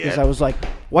Because I was like,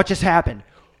 what just happened?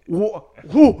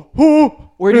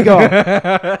 Where'd he go?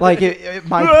 Like,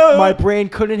 my brain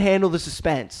couldn't handle the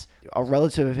suspense. A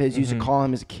relative of his used to call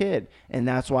him as a kid, and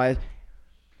that's why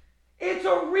it's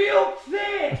a real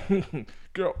thing.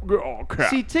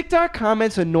 See, TikTok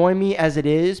comments annoy me as it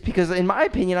is because, in my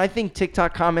opinion, I think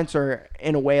TikTok comments are,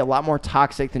 in a way, a lot more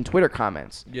toxic than Twitter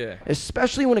comments. Yeah.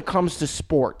 Especially when it comes to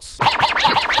sports. Now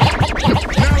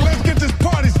let's get this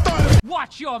party started.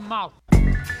 Watch your mouth.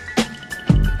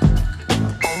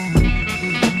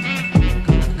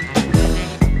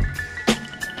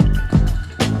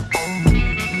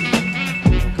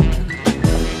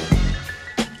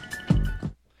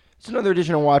 It's another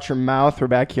edition of Watch Your Mouth. We're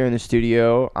back here in the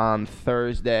studio on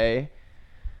Thursday.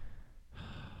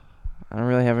 I don't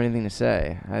really have anything to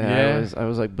say. I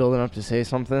was like building up to say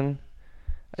something.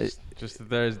 Just a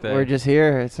Thursday. We're just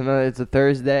here. It's a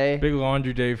Thursday. Big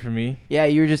laundry day for me. Yeah,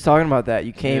 you were just talking about that.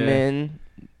 You came in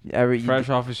fresh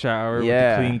off a shower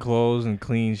with clean clothes and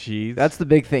clean sheets. That's the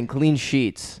big thing, clean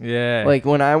sheets. Yeah. Like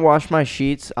when I wash my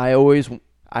sheets,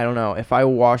 I don't know. If I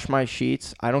wash my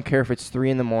sheets, I don't care if it's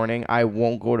 3 a.m, I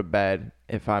won't go to bed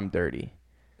if I'm dirty.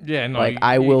 Yeah, no. Like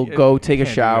I will go take a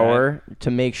shower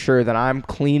to make sure that I'm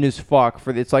clean as fuck.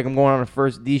 It's like I'm going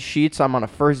on these sheets. I'm on a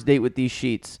first date with these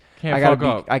sheets. I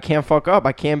can't fuck up.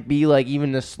 I can't be like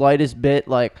even the slightest bit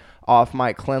like off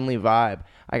my cleanly vibe.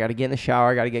 I got to get in the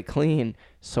shower. I got to get clean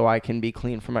so I can be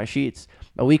clean for my sheets.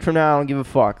 A week from now, I don't give a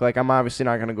fuck. Like I'm obviously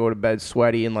not gonna go to bed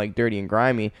sweaty and like dirty and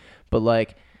grimy, but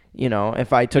like. You know,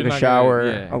 if I took a shower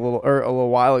a little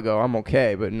while ago, I'm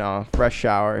okay. But no, fresh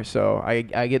shower. So I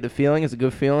get the feeling. It's a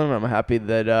good feeling. I'm happy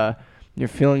that you're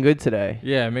feeling good today.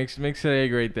 Yeah, it makes today a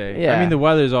great day. Yeah. I mean, the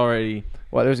weather's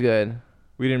good.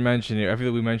 We didn't mention it. I feel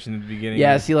like we mentioned at the beginning.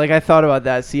 Yeah, see, like I thought about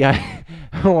that. See,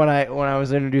 when I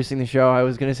was introducing the show, I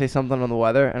was gonna say something on the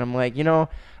weather, and I'm like,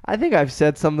 I think I've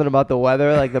said something about the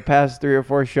weather like the past 3 or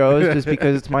 4 shows just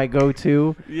because it's my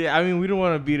go-to. Yeah, I mean, we don't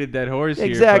want to beat a dead horse here.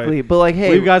 Exactly, but like, hey,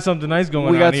 we've got something nice going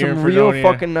on here. We got some real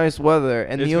fucking nice weather,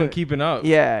 and it's been keeping up.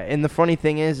 Yeah, and the funny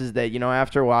thing is that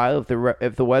after a while,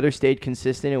 if the weather stayed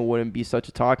consistent, it wouldn't be such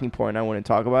a talking point. I wouldn't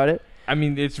talk about it. I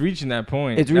mean, it's reaching that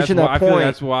point. I feel like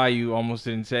that's why you almost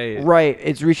didn't say it. Right,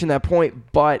 it's reaching that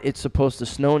point, but it's supposed to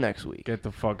snow next week. Get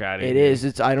the fuck out of here. It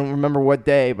is. I don't remember what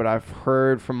day, but I've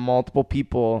heard from multiple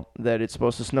people that it's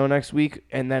supposed to snow next week.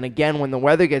 And then again, when the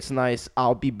weather gets nice,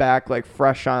 I'll be back like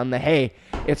fresh on the, hey,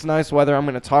 it's nice weather, I'm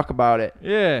going to talk about it.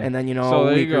 Yeah. And then, so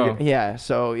there you go. Yeah,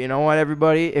 so you know what,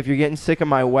 everybody? If you're getting sick of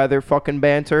my weather fucking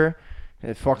banter,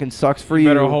 it fucking sucks for you.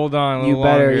 You better hold on a little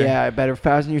longer. Better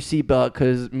fasten your seatbelt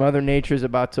because Mother Nature's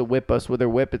about to whip us with her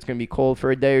whip. It's going to be cold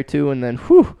for a day or two and then,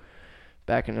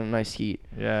 back in a nice heat.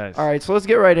 Yes. All right, so let's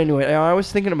get right into it. I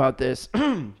was thinking about this.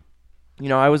 I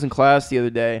was in class the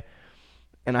other day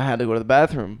and I had to go to the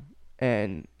bathroom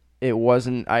and I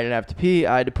didn't have to pee,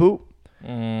 I had to poop.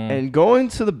 And going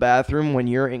to the bathroom when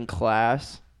you're in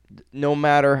class, no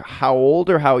matter how old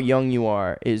or how young you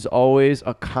are, is always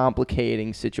a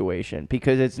complicating situation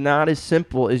because it's not as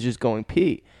simple as just going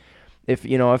pee. If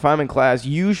I'm in class,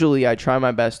 usually I try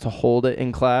my best to hold it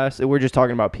in class. We're just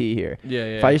talking about pee here. Yeah.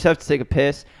 If I just have to take a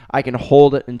piss, I can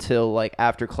hold it until like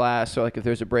after class or like if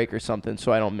there's a break or something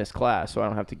so I don't miss class, so I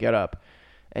don't have to get up.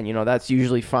 And, that's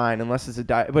usually fine unless it's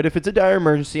but if it's a dire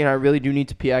emergency and I really do need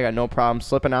to pee, I got no problem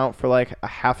slipping out for like a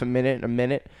half a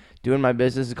minute, doing my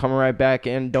business and coming right back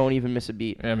in. Don't even miss a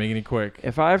beat. Yeah, making it quick.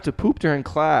 If I have to poop during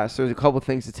class, there's a couple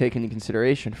things to take into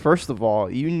consideration. First of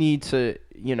all, you need to,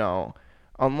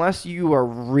 unless you are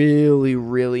really,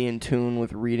 really in tune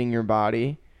with reading your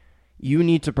body, you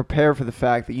need to prepare for the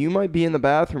fact that you might be in the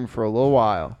bathroom for a little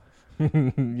while.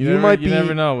 You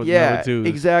never know with number twos.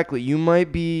 Exactly. You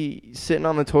might be sitting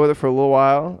on the toilet for a little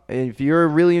while. And if you're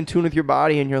really in tune with your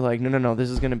body and you're like, no,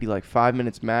 this is going to be like 5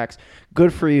 minutes max,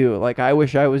 good for you. Like, I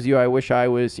wish I was you. I wish I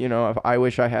was, I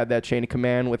wish I had that chain of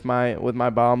command with my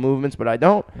bowel movements, but I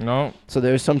don't. No. So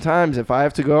there's sometimes if I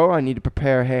have to go, I need to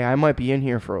prepare, hey, I might be in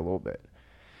here for a little bit.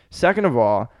 Second of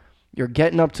all, you're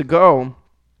getting up to go.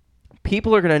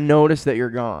 People are going to notice that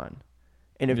you're gone.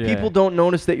 And if people don't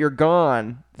notice that you're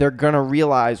gone, they're going to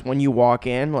realize when you walk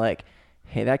in, like,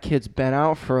 hey, that kid's been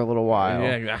out for a little while.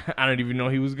 Yeah, I don't even know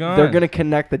he was gone. They're going to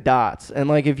connect the dots. And,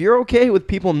 like, if you're okay with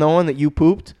people knowing that you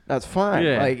pooped, that's fine.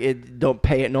 Yeah. Like, don't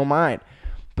pay it no mind.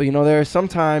 But, there are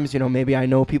sometimes, maybe I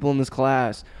know people in this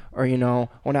class. Or,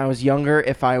 when I was younger,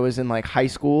 if I was in, like, high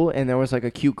school and there was, like,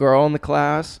 a cute girl in the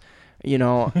class, I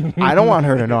don't want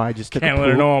her to know I just took a poop. Can't let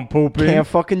her know I'm pooping. Can't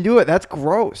fucking do it. That's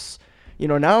gross.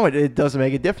 Now it doesn't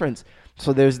make a difference.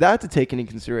 So there's that to take into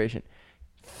consideration.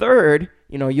 Third,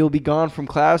 you'll be gone from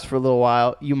class for a little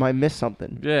while. You might miss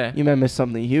something. Yeah. You might miss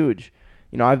something huge.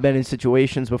 You know, I've been in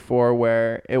situations before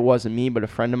where it wasn't me, but a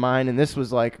friend of mine, and this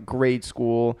was like grade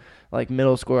school, like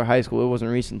middle school or high school. It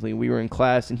wasn't recently. We were in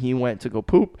class, and he went to go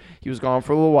poop. He was gone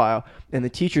for a little while, and the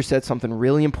teacher said something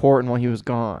really important while he was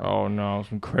gone. Oh, no,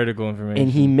 some critical information.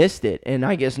 And he missed it, and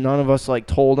I guess none of us, like,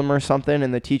 told him or something,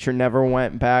 and the teacher never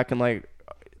went back and,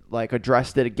 like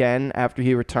addressed it again after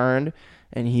he returned.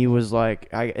 And he was like,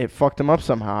 it fucked him up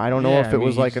somehow. I don't know if it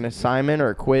was like an assignment or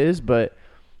a quiz, but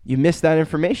you missed that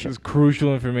information. It's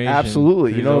crucial information.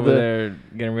 Absolutely. He's over there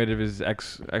getting rid of his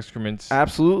excrements.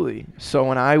 Absolutely. So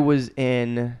when I was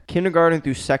in kindergarten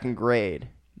through second grade,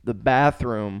 the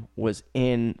bathroom was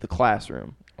in the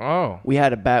classroom. Oh. We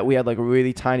had like a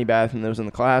really tiny bathroom that was in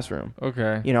the classroom.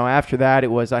 Okay. You know, after that,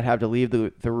 it was I'd have to leave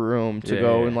the room to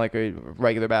go in like a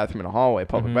regular bathroom in a hallway,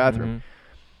 public bathroom. Mm-hmm.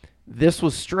 This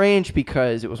was strange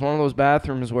because it was one of those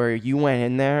bathrooms where you went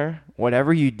in there,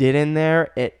 whatever you did in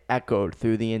there, it echoed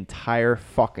through the entire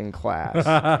fucking class.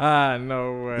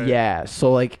 No way. Yeah.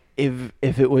 So like if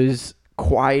it was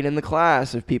quiet in the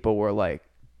class, if people were like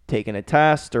taking a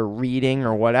test or reading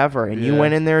or whatever, and you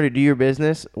went in there to do your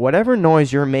business, whatever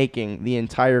noise you're making, the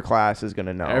entire class is going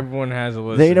to know. Everyone has a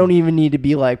listen. They don't even need to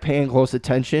be like paying close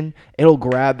attention. It'll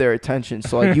grab their attention.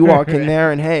 So like you walk in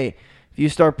there and hey, if you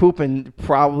start pooping,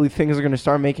 probably things are going to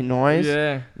start making noise.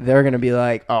 Yeah. They're going to be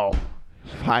like, oh,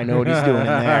 I know what he's doing in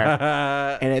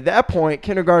there. And at that point,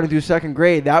 kindergarten through second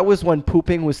grade, that was when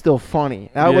pooping was still funny.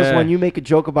 That was when you make a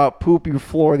joke about poop, you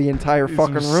floor the entire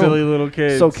fucking room. Silly little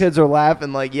kids. So kids are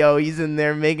laughing like, yo, he's in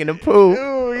there making a poop.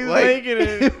 Ew, he's like, making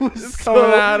it. It was it's coming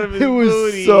out of his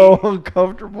booty. So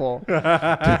uncomfortable.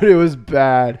 Dude, it was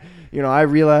bad. You know, I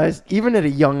realized even at a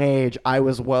young age, I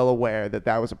was well aware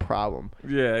that was a problem.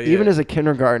 Yeah. Even as a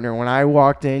kindergartner, when I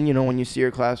walked in, you know, when you see your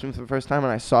classroom for the first time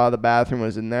and I saw the bathroom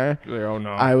was in there, like, oh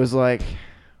no. I was like,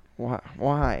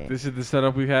 why? This is the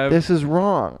setup we have? This is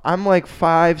wrong. I'm like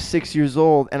 5, 6 years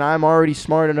old, and I'm already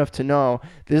smart enough to know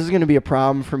this is going to be a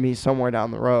problem for me somewhere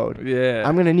down the road. Yeah.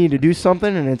 I'm going to need to do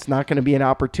something, and it's not going to be an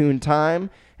opportune time.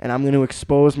 And I'm going to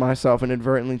expose myself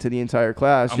inadvertently to the entire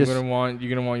class. You're gonna want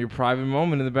your private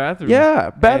moment in the bathroom. Yeah,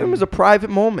 bathroom is a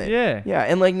private moment. Yeah. Yeah,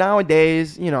 and like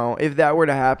nowadays, you know, if that were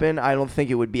to happen, I don't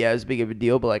think it would be as big of a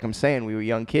deal. But like I'm saying, we were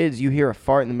young kids. You hear a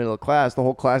fart in the middle of class, the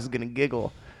whole class is going to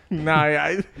giggle.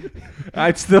 Nah,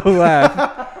 I'd still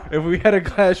laugh. If we had a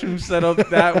classroom set up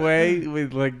that way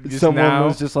with like just someone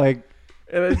was just like,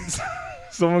 and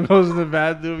someone goes in the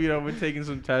bathroom, you know, we're taking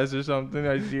some tests or something.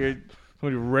 I hear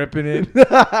somebody ripping it.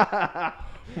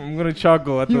 I'm gonna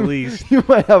chuckle at the least. You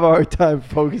might have a hard time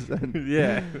focusing.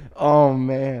 Yeah. Oh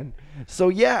man. So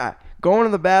yeah, going to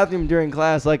the bathroom during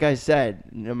class, like I said,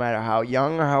 no matter how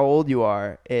young or how old you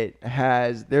are,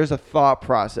 there's a thought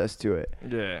process to it.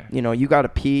 Yeah. You know, you got to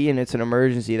pee and it's an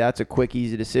emergency. That's a quick,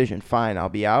 easy decision. Fine, I'll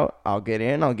be out. I'll get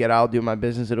in. I'll do my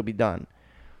business. It'll be done.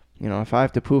 You know, if I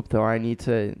have to poop though, I need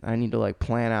to like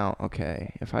plan out.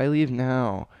 Okay, if I leave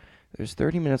now, there's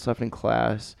 30 minutes left in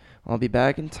class. I'll be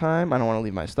back in time. I don't want to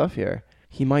leave my stuff here.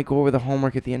 He might go over the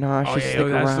homework at the end. Stick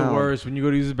around. That's the worst. When you go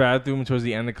to use the bathroom towards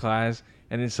the end of class,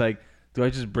 and it's like, do I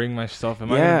just bring my stuff? Am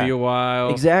I going to be a while?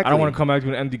 Exactly. I don't want to come back to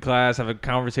an empty class, have a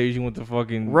conversation with the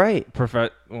fucking... Right. Well,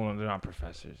 they're not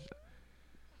professors.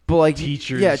 But like...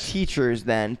 Teachers. Yeah, teachers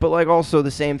then. But like also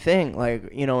the same thing. Like,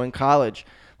 you know, in college...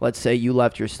 Let's say you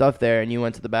left your stuff there and you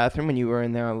went to the bathroom and you were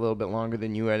in there a little bit longer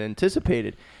than you had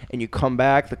anticipated. And you come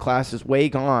back, the class is way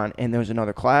gone, and there's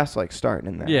another class like starting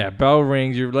in there. Yeah, bell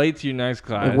rings, you're late to your next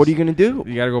class. Like, what are you going to do?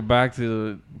 You got to go back to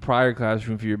the prior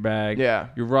classroom for your bag. Yeah.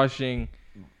 You're rushing.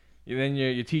 And then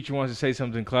your teacher wants to say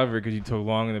something clever because you took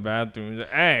long in the bathroom. He's like,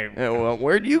 hey. Yeah, well,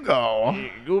 where'd you go?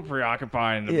 You were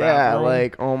preoccupied in the bathroom. Yeah,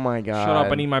 like, oh my God. Shut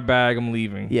up, I need my bag, I'm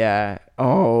leaving. Yeah.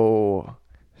 Oh.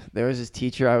 There was this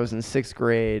teacher, I was in 6th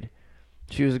grade.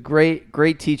 She was a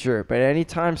great teacher, but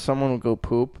anytime someone would go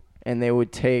poop and they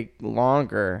would take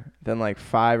longer than like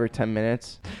 5 or 10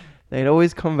 minutes, they'd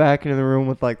always come back into the room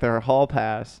with like their hall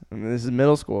pass. And this is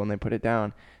middle school, and they put it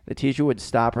down. The teacher would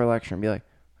stop her lecture and be like,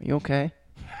 "Are you okay?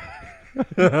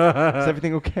 Is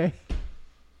everything okay?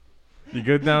 You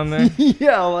good down there?"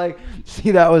 Yeah, like,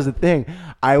 see, that was the thing.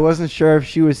 I wasn't sure if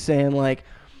she was saying like,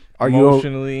 are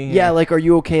emotionally, you like, are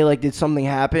you okay? Like, did something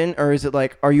happen? Or is it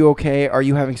like, are you okay? Are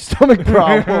you having stomach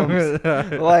problems?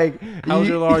 Like, how's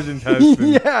your large intestine?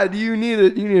 Yeah, do you need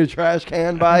a trash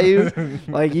can by you?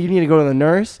 Like, you need to go to the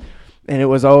nurse? And it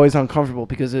was always uncomfortable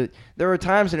because there were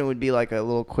times and it would be like a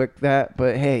little quick but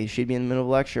hey, she'd be in the middle of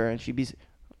lecture and she'd be, "Are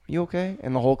you okay?"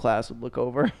 And the whole class would look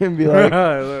over and be like,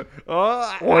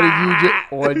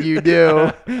 what did you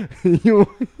do?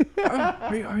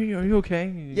 Are you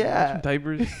okay? Yeah. Some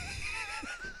diapers.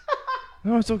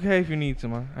 No, it's okay if you need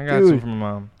some. I got some from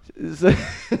my mom.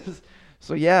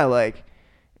 So yeah, like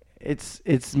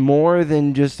it's more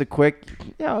than just a quick.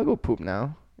 Yeah, I'll go poop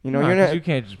now. You know, Nah, you're not. You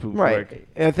can't just poop Right. quick.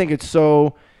 I think it's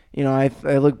so. You know, I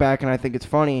look back and I think it's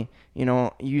funny. You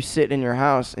know, you sit in your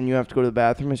house and you have to go to the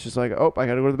bathroom. It's just like, oh, I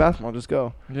got to go to the bathroom. I'll just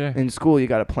go. Yeah. In school, you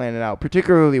got to plan it out,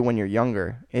 particularly when you're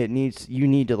younger. You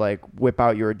need to like whip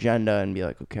out your agenda and be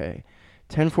like, okay,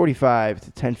 10:45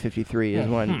 to 10:53 is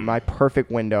when my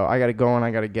perfect window. I got to go and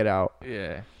I got to get out.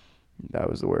 Yeah. That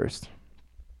was the worst.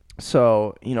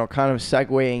 So, you know, kind of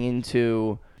segueing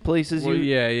into places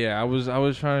Yeah. I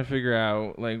was trying to figure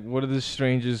out, like, what are the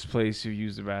strangest place you've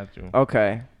used the bathroom?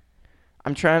 Okay.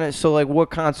 I'm trying to, so like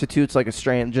what constitutes like a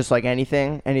strange, just like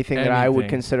anything that I would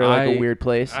consider like a weird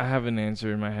place? I have an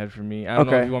answer in my head for me. I don't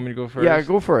know if you want me to go first. Yeah,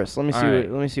 go first. Let me see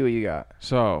right. let me see what you got.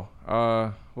 So,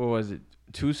 what was it?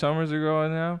 2 summers ago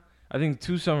now? I think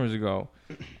 2 summers ago,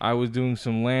 I was doing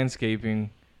some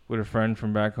landscaping with a friend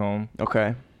from back home.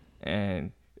 Okay.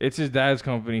 And it's his dad's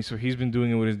company, so he's been doing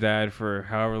it with his dad for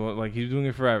however long, like he's doing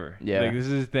it forever. Yeah. Like this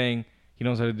is his thing. He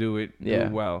knows how to do it, do Yeah.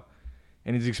 it well.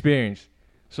 And he's experienced.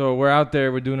 So we're out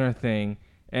there, we're doing our thing,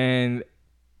 and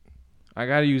I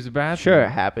got to use the bathroom. Sure, it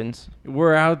happens.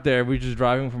 We're out there, we're just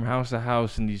driving from house to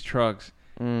house in these trucks,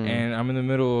 and I'm in the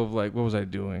middle of like, what was I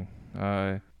doing?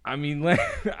 I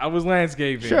was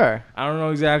landscaping. Sure. I don't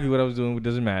know exactly what I was doing, it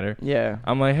doesn't matter. Yeah.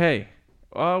 I'm like, hey,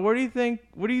 what do you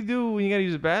do when you got to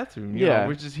use the bathroom? You know,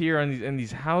 we're just here in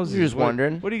these houses. You're just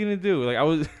wondering. What are you going to do?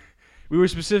 Like we were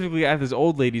specifically at this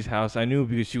old lady's house. I knew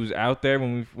because she was out there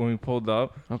when we pulled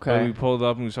up. Okay. But we pulled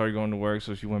up and we started going to work,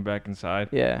 so she went back inside.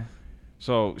 Yeah.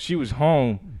 So she was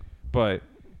home, but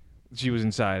she was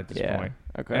inside at this point.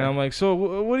 Okay. And I'm like, so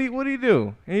what do you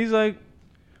do? And he's like,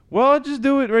 well, I just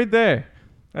do it right there.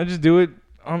 I just do it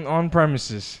on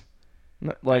premises.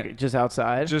 Like just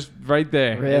outside? Just right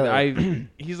there. Really? And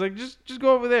he's like, just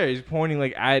go over there. He's pointing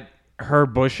like at her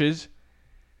bushes.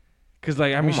 Cause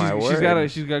like I mean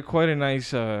she's got quite a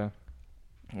nice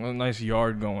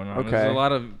yard going on. Okay. There's a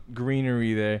lot of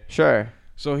greenery there. Sure.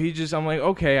 So I'm like,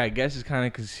 okay, I guess it's kind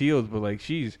of concealed, but like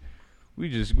we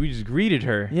just greeted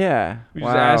her. Yeah. We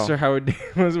just asked her how her day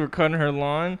was. We're cutting her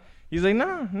lawn. He's like,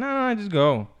 no, just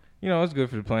go. You know, it's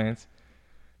good for the plants.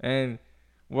 And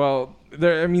well,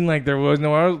 there was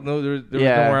nowhere else. There was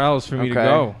nowhere else for me to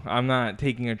go. I'm not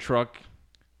taking a truck.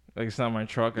 Like, it's not my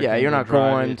truck. Yeah, you're not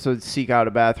going to seek out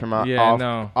a bathroom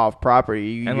off property.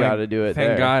 You got to do it thank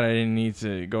there. God I didn't need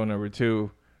to go number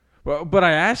 2. But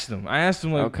I asked him.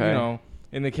 Like, you know,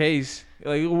 in the case,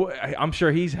 like, I'm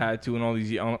sure he's had to in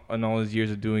all his years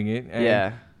of doing it.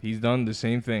 And he's done the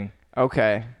same thing.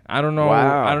 Okay. I don't know.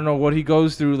 Wow. I don't know what he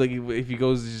goes through. Like, if he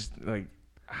goes just like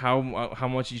how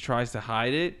much he tries to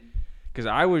hide it. Because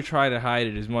I would try to hide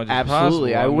it as much as possible.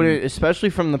 Absolutely. I would, especially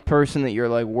from the person that you're,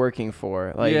 like, working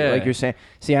for. Like you're saying.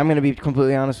 See, I'm going to be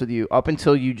completely honest with you. Up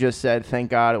until you just said,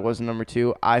 thank God it wasn't number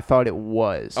 2, I thought it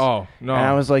was. Oh, no. And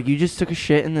I was like, you just took a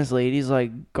shit in this lady's,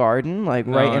 like, garden? Like,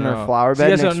 right in her flower bed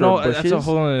next to her bushes? That's a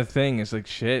whole other thing. It's like,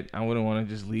 shit, I wouldn't want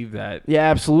to just leave that. Yeah,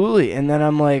 absolutely. And then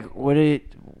I'm like, what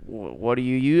do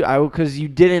you use? Because you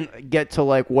didn't get to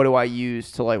like, what do I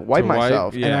use to like wipe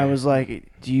myself? Yeah. And I was like,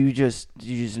 do you just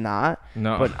not?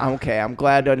 No. But I'm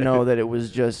glad to know that it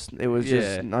was just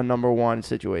a number 1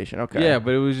 situation. Okay. Yeah,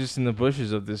 but it was just in the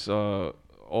bushes of this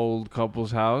old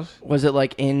couple's house. Was it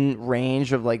like in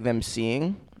range of like them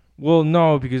seeing? Well,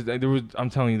 no, because I'm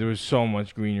telling you, there was so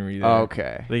much greenery there. Oh,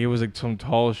 okay. Like, it was like some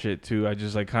tall shit too. I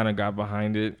just like kind of got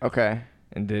behind it. Okay.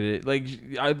 And did it. Like,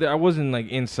 I wasn't like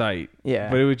in sight. Yeah.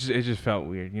 But it just felt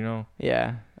weird, you know?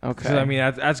 Yeah. Okay. So, I mean,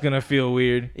 that's going to feel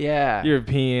weird. Yeah. You're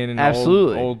peeing in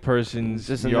absolutely an old person's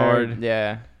just yard.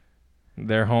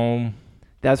 Their home.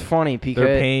 That's funny because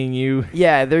they're paying you.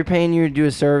 Yeah, they're paying you to do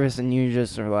a service, and you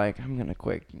just are like, I'm going to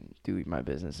quick do my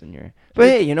business in here. But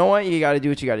hey, you know what? You got to do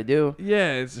what you got to do.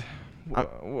 Yeah, it's...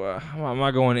 I'm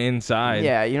not going inside.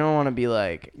 Yeah, you don't want to be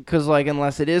like, because like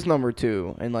unless it is number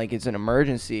 2 and like it's an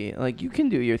emergency, like you can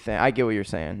do your thing. I get what you're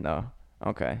saying though.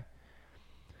 Okay.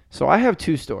 So I have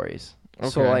 2 stories. Okay.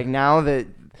 So like now that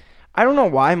I don't know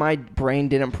why my brain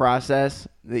didn't process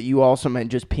that you also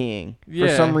meant just peeing. Yeah,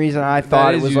 for some reason I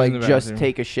thought it was like just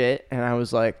take a shit, and I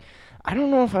was like, I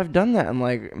don't know if I've done that.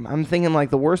 I'm thinking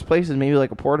like the worst place is maybe like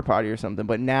a porta potty or something.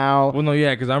 But now, well, no,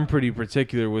 yeah, because I'm pretty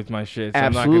particular with my shit. So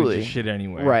absolutely. I'm not gonna just shit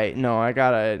anywhere. Right? No,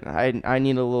 I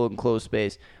need a little enclosed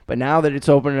space. But now that it's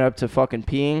opening up to fucking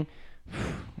peeing,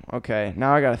 okay,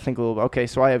 now I gotta think a little bit. Okay,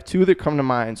 so I have 2 that come to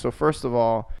mind. So first of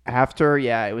all,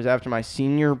 it was after my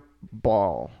senior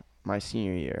ball, my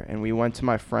senior year, and we went to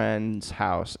my friend's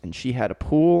house, and she had a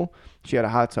pool, she had a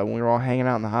hot tub, and we were all hanging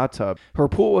out in the hot tub. Her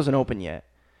pool wasn't open yet.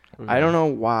 Okay. I don't know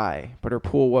why, but her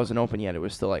pool wasn't open yet. It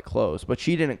was still like closed. But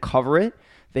she didn't cover it.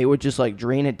 They would just like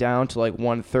drain it down to like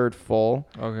 1/3 full.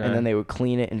 Okay. And then they would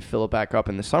clean it and fill it back up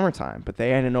in the summertime. But they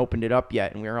hadn't opened it up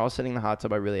yet. And we were all sitting in the hot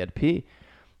tub. I really had to pee.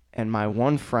 And my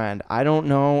one friend, I don't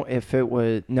know if it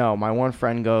was, no, my one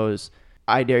friend goes,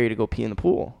 I dare you to go pee in the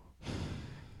pool.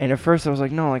 And at first I was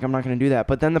like, no, like I'm not going to do that.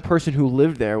 But then the person who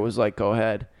lived there was like, go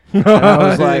ahead. And I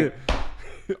was like,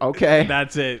 okay.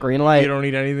 That's it. Green light. You don't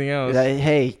need anything else.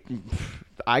 Hey,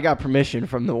 I got permission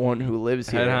from the one who lives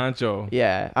here. Head honcho.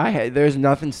 Yeah. There's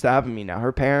nothing stopping me now.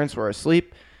 Her parents were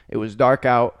asleep. It was dark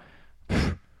out.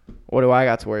 What do I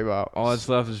got to worry about? All that's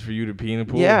left is for you to pee in the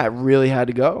pool? Yeah, I really had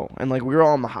to go. And, like, we were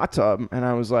all in the hot tub, and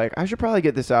I was like, I should probably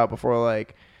get this out before,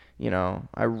 like, you know,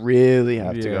 I really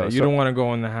have to go. You don't want to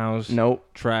go in the house. Nope.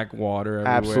 Track water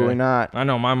everywhere. Absolutely not. I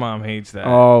know my mom hates that.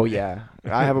 Oh, yeah.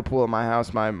 I have a pool at my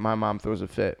house. My mom throws a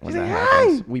fit when that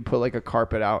happens. We put, like, a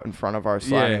carpet out in front of our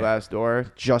sliding glass door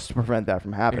just to prevent that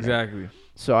from happening. Exactly.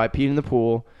 So I peed in the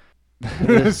pool.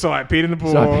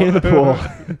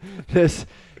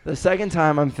 The second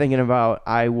time I'm thinking about,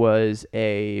 it was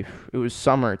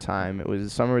summertime. It was the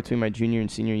summer between my junior and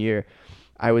senior year.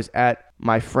 I was at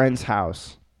my friend's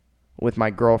house with my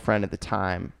girlfriend at the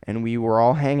time, and we were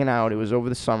all hanging out. It was over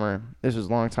the summer. This was a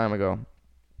long time ago.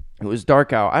 It was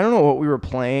dark out. I don't know what we were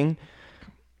playing.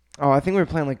 Oh, I think we were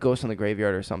playing like Ghost in the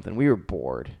Graveyard or something. We were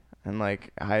bored, and like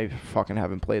I fucking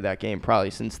haven't played that game probably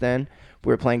since then. We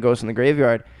were playing Ghost in the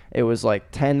Graveyard. It was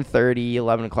like 10:30,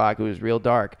 11 o'clock. It was real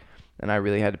dark. And I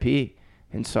really had to pee.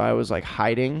 And so I was like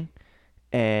hiding,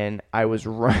 and I was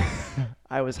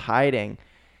I was hiding,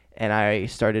 and I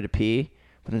started to pee,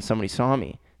 but then somebody saw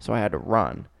me. So I had to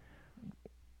run.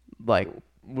 Like,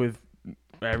 with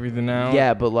everything out?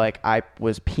 Yeah, but like I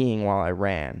was peeing while I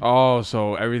ran. Oh,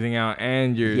 so everything out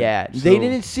and you're... Yeah, they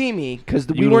didn't see me because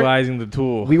we weren't... Utilizing the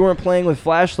tool. We weren't playing with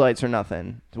flashlights or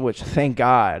nothing, which thank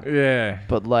God. Yeah.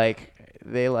 But like...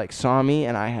 They like saw me,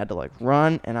 and I had to like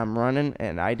run, and I'm running,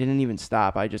 and I didn't even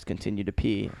stop. I just continued to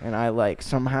pee, and I like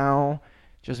somehow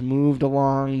just moved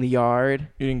along the yard.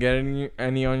 You didn't get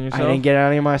any on yourself? I didn't get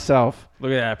any on myself.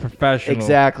 Look at that, professional.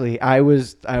 Exactly. I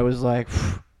was like,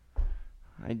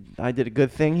 I did a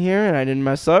good thing here, and I didn't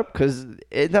mess up, because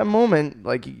at that moment,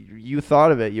 like you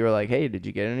thought of it. You were like, hey, did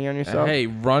you get any on yourself? Hey,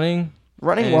 running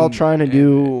while trying to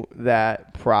do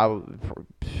that probably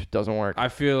doesn't work. I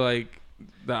feel like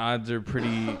the odds are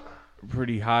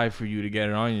pretty high for you to get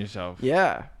it on yourself.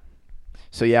 Yeah.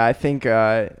 So yeah, I think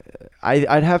I'd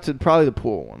have to, probably the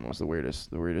pool one was the weirdest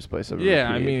place I've ever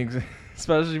Yeah, peed. I mean,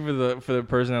 especially for the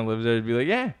person that lives there to be like,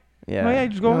 yeah,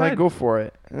 just go ahead, like, go for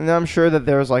it. And I'm sure that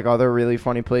there's like other really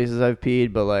funny places I've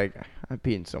peed, but like I've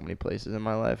peed in so many places in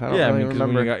my life. I don't really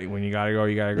remember. When you gotta go,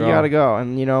 you gotta go. You gotta go,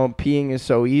 and you know, peeing is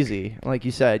so easy. Like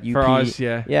you said, for us,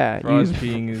 yeah. Yeah, for us,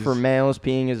 peeing is... For males,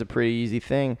 peeing is a pretty easy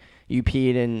thing. You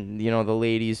peed in, you know, the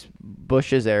ladies'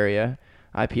 bushes area.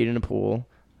 I peed in a pool.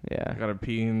 Yeah. I gotta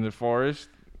pee in the forest.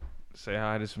 Say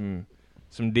hi to some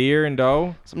deer and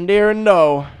doe. Some deer and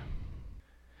doe.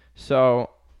 So,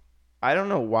 I don't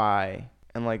know why.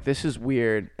 And, like, this is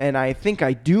weird. And I think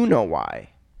I do know why.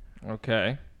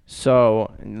 Okay.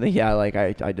 So, yeah, like,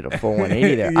 I did a full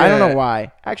 180 there. Yeah. I don't know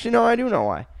why. Actually, no, I do know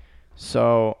why.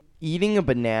 So, eating a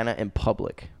banana in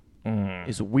public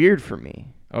is weird for me.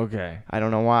 Okay. I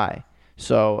don't know why.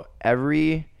 So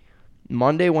every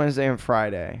Monday, Wednesday, and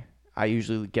Friday, I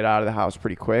usually get out of the house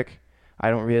pretty quick. I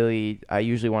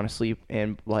usually want to sleep,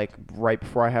 and like right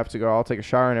before I have to go, I'll take a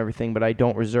shower and everything, but I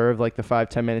don't reserve like the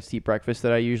 5-10 minutes to eat breakfast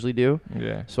that I usually do.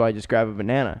 Yeah. So I just grab a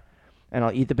banana, and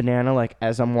I'll eat the banana like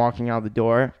as I'm walking out the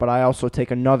door, but I also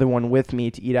take another one with me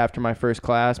to eat after my first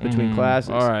class between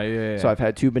classes. All right, yeah. So I've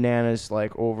had 2 bananas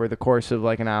like over the course of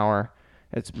like an hour.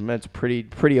 It's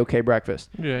pretty okay breakfast.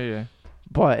 Yeah.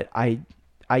 But I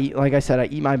like I said, I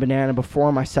eat my banana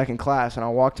before my second class, and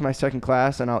I'll walk to my second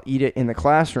class and I'll eat it in the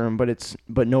classroom,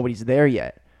 but nobody's there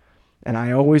yet. And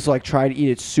I always like try to eat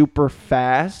it super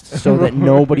fast so that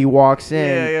nobody walks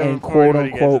in and quote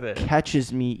unquote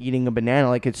catches me eating a banana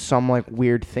like it's some like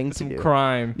weird thing to do. Some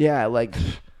crime. Yeah, like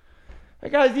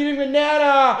that guy's eating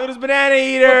banana. It was banana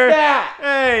eater. What's that?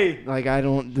 Hey. Like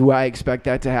do I expect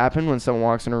that to happen when someone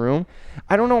walks in a room?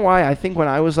 I don't know why. I think when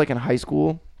I was like in high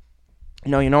school,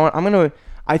 no, you know what?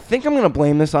 I think I'm gonna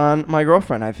blame this on my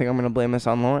girlfriend. I think I'm gonna blame this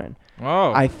on Lauren.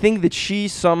 Oh. I think that she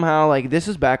somehow, like, this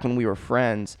is back when we were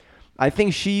friends. I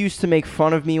think she used to make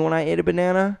fun of me when I ate a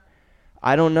banana.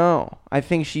 I don't know. I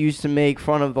think she used to make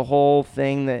fun of the whole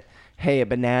thing that, hey, a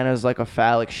banana is like a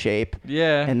phallic shape.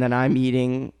 Yeah. And then I'm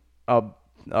eating a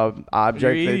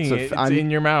object it's in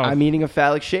your mouth. I'm eating a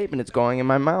phallic shape and it's going in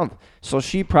my mouth. So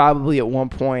she probably at one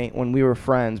point when we were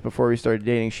friends before we started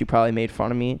dating, she probably made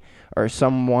fun of me, or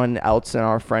someone else in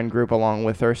our friend group along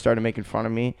with her started making fun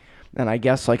of me. And I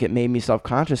guess like it made me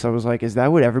self-conscious. I was like, is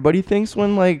that what everybody thinks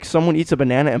when like someone eats a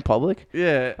banana in public?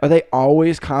 Yeah. Are they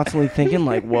always constantly thinking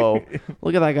like, whoa,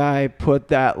 look at that guy put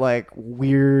that like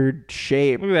weird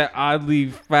shape. Look at that oddly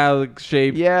phallic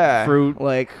shaped fruit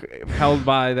like held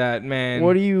by that man.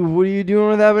 What are you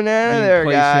doing with that banana there,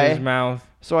 guy? In his mouth.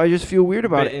 So I just feel weird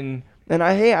about it. And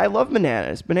I love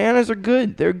bananas. Bananas are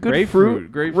good. They're good great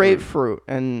fruit. Great fruit.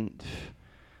 And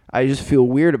I just feel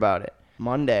weird about it.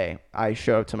 Monday, I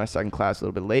showed up to my second class a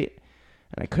little bit late,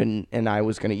 and I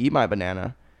was going to eat my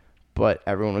banana, but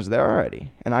everyone was there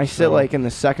already. And I sit like in the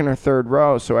second or third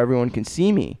row so everyone can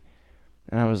see me.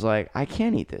 And I was like, I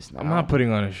can't eat this now. I'm not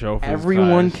putting on a show for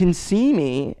everyone this class. Can see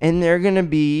me, and they're going to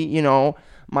be,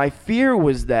 my fear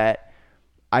was that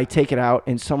I take it out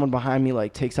and someone behind me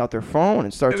like takes out their phone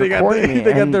and starts recording me.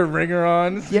 They got their ringer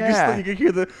on. So yeah. You can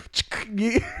hear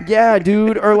the. Yeah,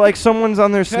 dude. Or like someone's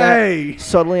on their snap,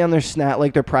 subtly on their snap,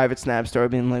 like their private snap story,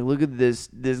 being like, "Look at this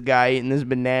guy eating this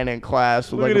banana in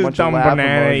class with Look like at a bunch dumb of laugh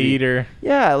banana emoji." Eater.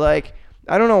 Yeah, like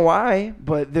I don't know why,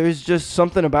 but there's just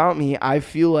something about me. I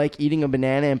feel like eating a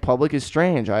banana in public is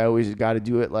strange. I always got to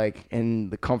do it like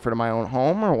in the comfort of my own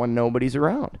home or when nobody's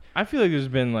around. I feel like there's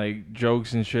been like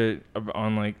jokes and shit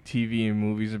on like TV and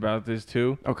movies about this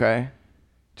too. Okay.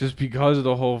 Just because of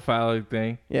the whole phallic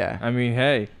thing. Yeah. I mean,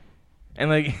 hey. And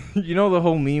like, the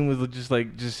whole meme was just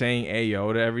saying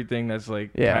ayo to everything that's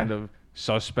like kind of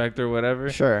suspect or whatever.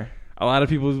 Sure. A lot of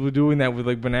people were doing that with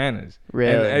like bananas.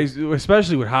 Really? And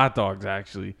especially with hot dogs,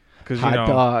 actually. Hot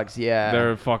dogs, yeah.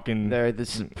 They're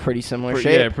this pretty similar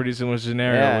shape. Yeah, pretty similar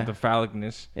scenario with the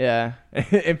phallicness. Yeah.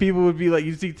 And people would be like,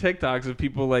 you see TikToks of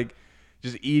people like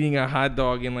just eating a hot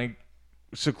dog in like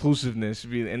seclusiveness,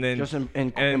 and then just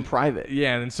in private.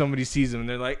 Yeah, and then somebody sees them and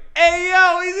they're like, "Hey,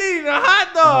 yo, he's eating a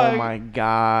hot dog!" Oh my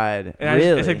god! And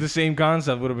really? It's like the same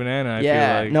concept with a banana. I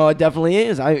yeah, feel like. No, it definitely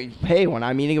is. When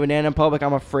I'm eating a banana in public,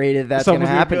 I'm afraid that that's gonna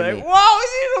happen to me. Whoa, he's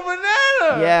eating a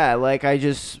banana! Yeah, like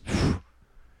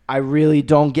I really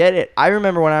don't get it. I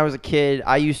remember when I was a kid,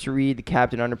 I used to read the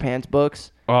Captain Underpants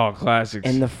books. Oh, classics!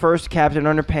 And the first Captain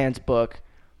Underpants book,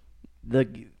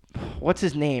 what's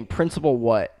his name? Principal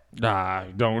what? I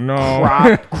don't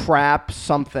know. Crap,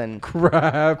 something.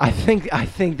 Crap. I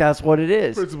think that's what it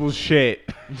is. Principal shit.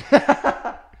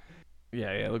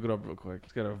 Yeah, look it up real quick.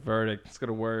 It's got a verdict. It's got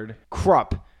a word.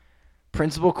 Krupp.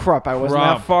 Principal Krupp. I wasn't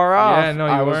that far off. Yeah, no,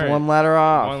 I was one letter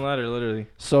off. One letter, literally.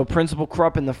 So Principal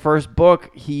Krupp in the first book,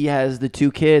 he has the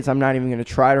two kids. I'm not even going to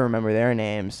try to remember their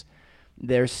names.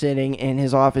 They're sitting in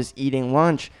his office eating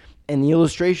lunch, and the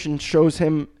illustration shows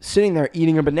him sitting there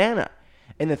eating a banana.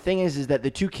 And the thing is that the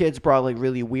two kids brought like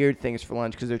really weird things for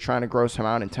lunch because they're trying to gross him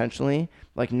out intentionally,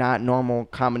 like not normal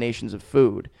combinations of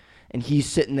food. And he's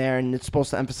sitting there, and it's supposed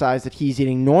to emphasize that he's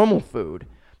eating normal food,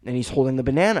 and he's holding the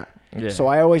banana. Yeah. So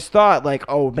I always thought like,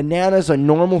 oh, banana's a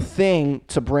normal thing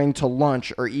to bring to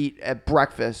lunch or eat at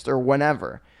breakfast or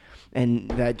whenever. And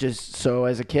that just, so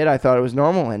as a kid, I thought it was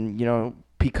normal. And,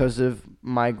 because of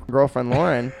my girlfriend,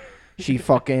 Lauren, she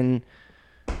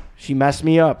messed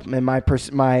me up. And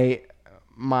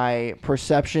my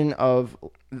perception of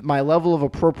my level of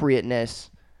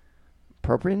appropriateness.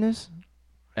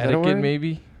 Etiquette,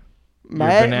 maybe?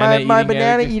 My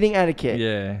banana eating etiquette.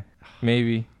 Yeah,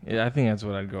 maybe. Yeah, I think that's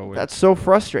what I'd go with. That's so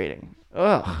frustrating.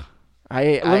 Ugh.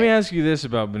 Let me ask you this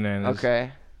about bananas.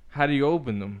 Okay. How do you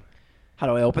open them? How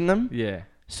do I open them? Yeah.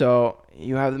 So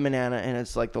you have the banana, and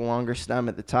it's like the longer stem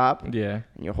at the top. Yeah.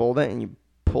 And you hold it, and you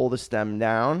pull the stem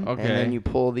down. Okay. And then you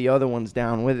pull the other ones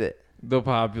down with it. The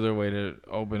popular way to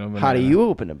open a banana. How do you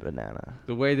open a banana?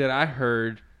 The way that I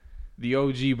heard the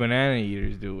OG banana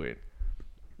eaters do it.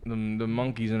 The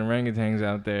monkeys and orangutans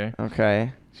out there.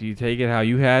 Okay. So you take it how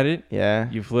you had it. Yeah.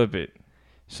 You flip it.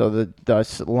 So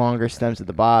the longer stems at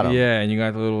the bottom. Yeah, and you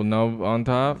got the little nub on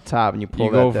top. And you pull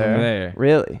you that go there. from there.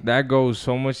 Really? That goes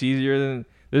so much easier than...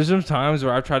 There's some times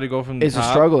where I've tried to go from the top. It's a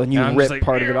struggle, and you rip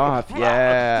part of it off.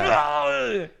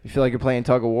 Yeah. You feel like you're playing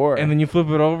tug of war. And then you flip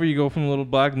it over, you go from the little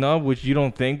black nub, which you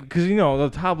don't think... Because, the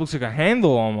top looks like a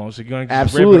handle almost. Like you're gonna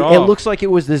just rip it off. It looks like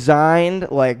it was designed,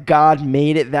 like God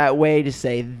made it that way to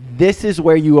say, this is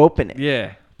where you open it.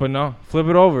 Yeah. But no, flip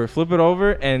it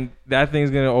over, and that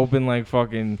thing's going to open like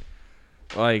fucking...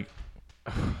 Like...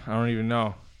 I don't even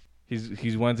know.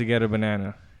 He's went to get a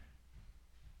banana.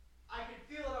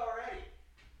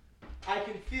 I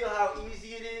can feel how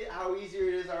easier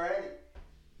it is already.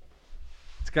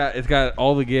 It's got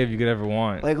all the give you could ever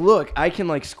want. Like, look, I can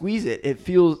like squeeze it. It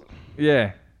feels.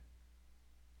 Yeah.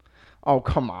 Oh,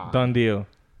 come on. Done deal.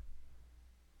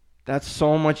 That's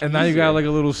so much And easier. now you got like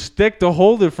a little stick to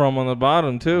hold it from on the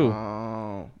bottom too.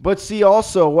 Oh. But see,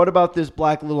 also, what about this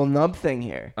black little nub thing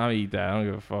here? I'll eat that. I don't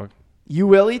give a fuck. You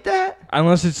will eat that?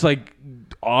 Unless it's like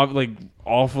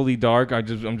awfully dark, I'm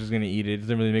just gonna eat it. It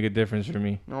doesn't really make a difference for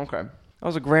me. Okay. That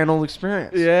was a grand old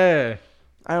experience. Yeah.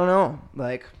 I don't know.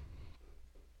 Like,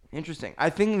 interesting.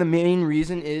 I think the main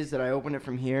reason is that I opened it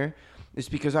from here is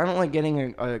because I don't like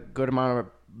getting a good amount of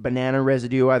banana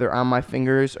residue either on my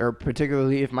fingers or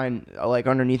particularly if my like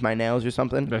underneath my nails or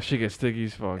something. That shit gets sticky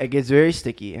as fuck. It gets very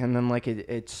sticky, and then like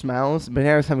it smells.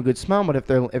 Bananas have a good smell, but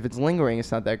if it's lingering,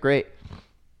 it's not that great.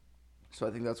 So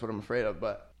I think that's what I'm afraid of.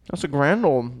 But that's a grand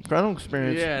old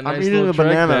experience. Yeah, I'm nice eating a little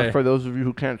banana there. for those of you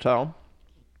who can't tell.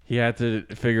 He had to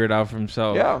figure it out for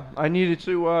himself. Yeah, I needed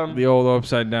to. The old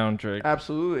upside down trick.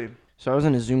 Absolutely. So I was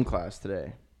in a Zoom class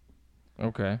today,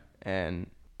 Okay. and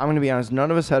I'm gonna be honest.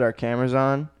 None of us had our cameras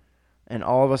on, and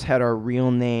all of us had our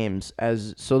real names.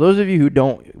 So those of you who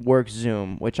don't work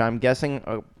Zoom, which I'm guessing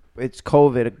it's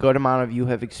COVID, a good amount of you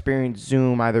have experienced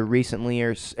Zoom either recently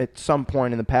or at some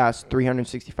point in the past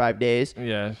 365 days.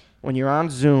 Yes. When you're on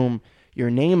Zoom, your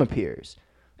name appears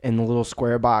in the little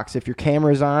square box. If your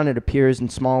camera is on, it appears in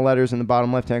small letters in the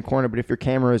bottom left-hand corner. But if your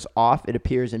camera is off, it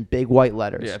appears in big white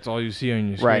letters. Yeah, it's all you see on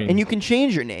your screen. Right. And you can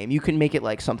change your name. You can make it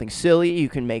like something silly. You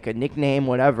can make a nickname,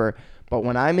 whatever. But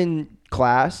when I'm in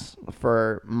class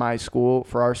for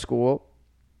our school,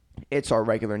 it's our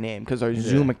regular name because our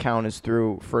Zoom account is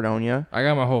through Fredonia. I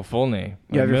got my whole full name.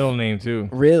 You My have your middle name too.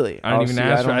 Really? I didn't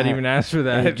even ask for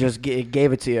that. It just it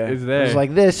gave it to you. It's there. It was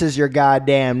like, this is your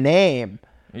goddamn name.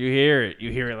 You hear it.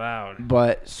 You hear it loud.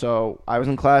 But so I was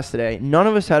in class today. None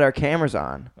of us had our cameras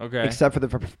on. Okay. Except for the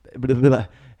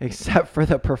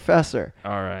professor.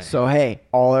 All right. So hey,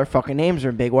 all our fucking names are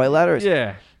in big white letters.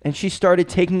 Yeah. And she started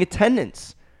taking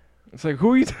attendance. It's like,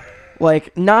 who are you?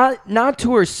 Like not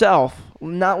to herself,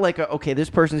 not like okay, this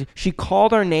person. She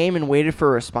called our name and waited for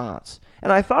a response.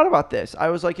 And I thought about this. I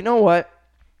was like, you know what?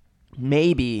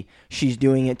 Maybe she's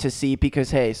doing it to see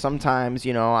because hey, sometimes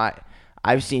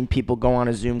I've seen people go on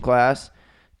a Zoom class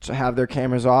to have their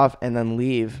cameras off and then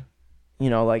leave,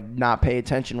 like not pay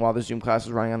attention while the Zoom class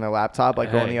is running on their laptop,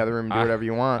 like go in the other room and do whatever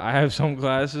you want. I have some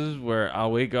classes where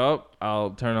I'll wake up, I'll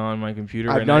turn on my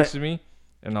computer I've right done next to me,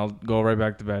 and I'll go right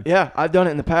back to bed. Yeah, I've done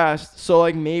it in the past. So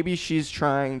like maybe she's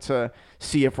trying to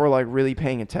see if we're like really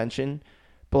paying attention.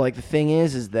 But like the thing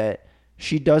is that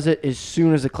she does it as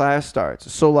soon as the class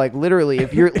starts. So like literally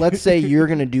if you're let's say you're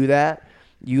going to do that,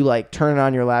 you like turn it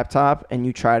on your laptop and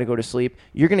you try to go to sleep,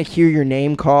 you're going to hear your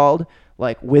name called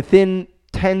like within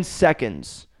 10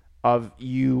 seconds of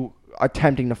you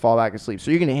attempting to fall back asleep.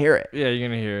 So you're going to hear it. Yeah, you're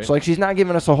going to hear it. So like she's not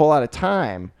giving us a whole lot of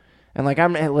time. And like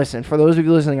listen, for those of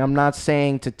you listening, I'm not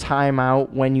saying to time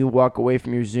out when you walk away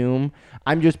from your Zoom.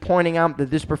 I'm just pointing out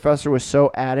that this professor was so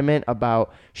adamant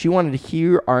about she wanted to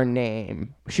hear our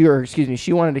name. She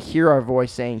wanted to hear our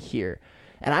voice saying here.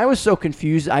 And I was so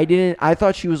confused. I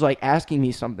thought she was like asking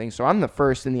me something. So I'm the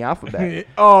first in the alphabet.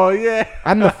 Oh, yeah.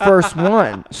 I'm the first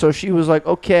one. So she was like,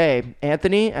 okay,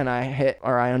 Anthony. And I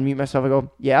unmute myself. I go,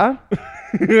 yeah.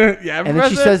 Yeah, and then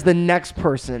she says the next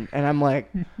person. And I'm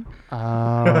like,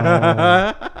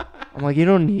 oh. I'm like, you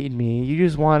don't need me. You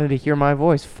just wanted to hear my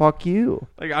voice. Fuck you.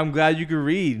 Like, I'm glad you could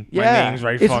read. Yeah. My name's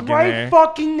right it's fucking right there.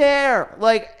 fucking there.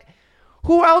 Like,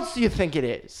 who else do you think it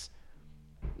is?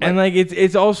 And like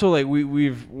it's also like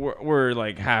we're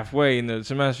like halfway in the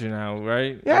semester now,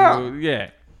 right? Yeah. Yeah.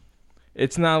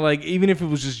 It's not like even if it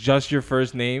was just your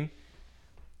first name,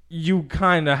 you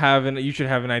kind of you should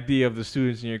have an idea of the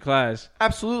students in your class.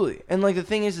 Absolutely. And like the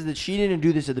thing is that she didn't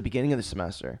do this at the beginning of the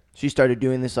semester. She started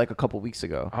doing this like a couple weeks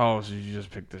ago. Oh, so you just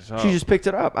picked this up. She just picked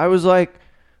it up. I was like,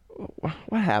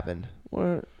 what happened?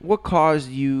 What caused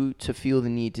you to feel the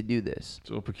need to do this?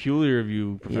 So peculiar of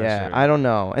you, Professor. Yeah, I don't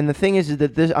know. And the thing is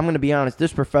that I'm going to be honest,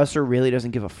 this professor really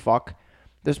doesn't give a fuck.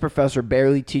 This professor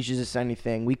barely teaches us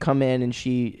anything. We come in and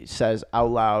she says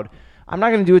out loud, I'm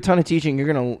not going to do a ton of teaching.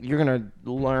 You're going to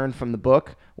learn from the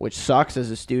book, which sucks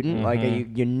as a student. Mm-hmm.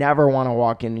 Like you never want to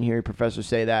walk in and hear your professor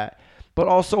say that. But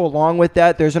also along with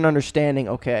that, there's an understanding,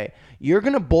 okay, you're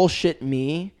going to bullshit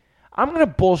me. I'm going to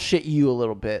bullshit you a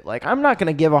little bit. Like, I'm not going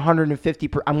to give 150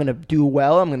 I'm going to do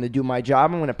well. I'm going to do my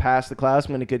job. I'm going to pass the class. I'm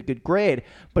going to get a good grade.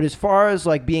 But as far as,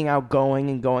 like, being outgoing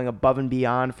and going above and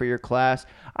beyond for your class,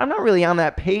 I'm not really on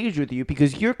that page with you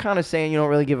because you're kind of saying you don't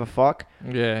really give a fuck.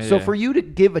 Yeah, So yeah. for you to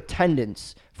give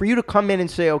attendance, for you to come in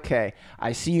and say, okay,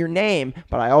 I see your name,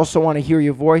 but I also want to hear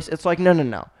your voice, it's like,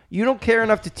 no. You don't care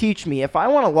enough to teach me. If I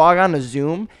want to log on to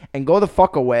Zoom and go the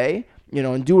fuck away,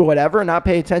 and do whatever and not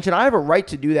pay attention, I have a right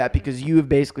to do that because you have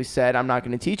basically said I'm not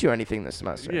going to teach you anything this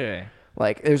semester. Yeah.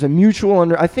 Like, there's a mutual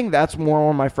I think that's more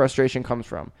where my frustration comes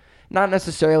from. Not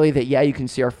necessarily that, yeah, you can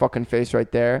see our fucking face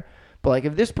right there. But, like,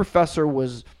 if this professor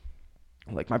was,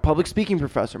 like, my public speaking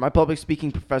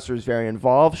professor is very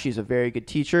involved. She's a very good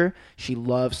teacher. She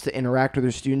loves to interact with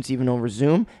her students, even over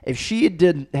Zoom. If she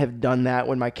did have done that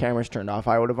when my camera's turned off,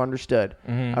 I would have understood.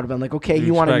 I would have been like, okay,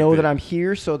 you want to know that I'm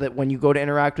here so that when you go to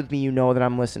interact with me, you know that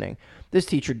I'm listening. This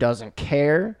teacher doesn't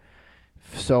care.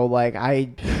 So, like,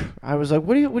 I was like,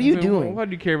 what are you doing? Why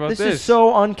do you care about this? This is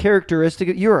so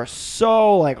uncharacteristic. You are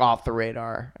so, like, off the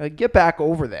radar. Like, get back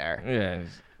over there.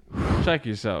 Yeah. Check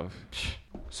yourself.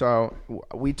 So,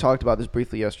 we talked about this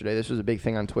briefly yesterday. This was a big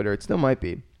thing on Twitter. It still might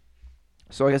be.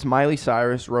 So, I guess Miley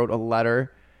Cyrus wrote a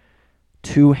letter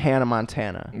to Hannah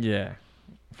Montana. Yeah.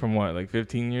 From what, like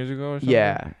 15 years ago or something?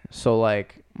 Yeah. So,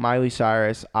 like, Miley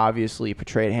Cyrus obviously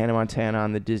portrayed Hannah Montana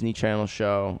on the Disney Channel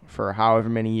show for however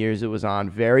many years it was on.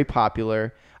 Very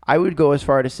popular. I would go as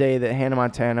far to say that Hannah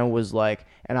Montana was like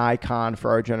an icon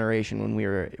for our generation when we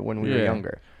were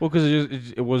younger. Well, because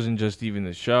it wasn't just even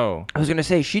the show. I was gonna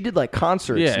say she did like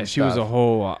concerts. Yeah, and she stuff. was a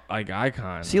whole like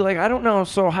icon. See, like I don't know.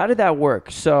 So how did that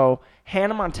work? So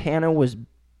Hannah Montana was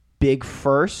big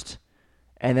first,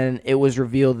 and then it was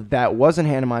revealed that wasn't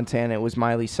Hannah Montana. It was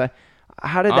Miley Cyrus.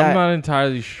 How did that? I'm not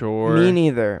entirely sure. Me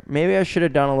neither. Maybe I should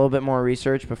have done a little bit more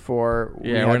research before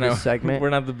we had this segment. We're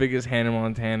not the biggest Hannah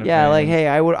Montana Yeah, fans. like, hey,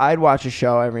 I'd watch a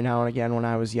show every now and again when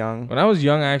I was young. When I was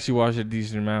young, I actually watched a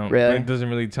decent amount. Really? But it doesn't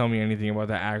really tell me anything about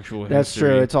the actual history. That's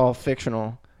true. It's all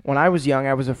fictional. When I was young,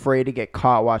 I was afraid to get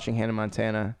caught watching Hannah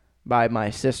Montana by my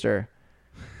sister.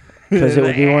 Because it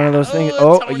would be one of those things.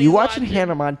 Oh, are you watching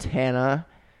Hannah Montana?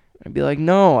 I'd be like,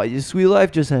 no, Sweet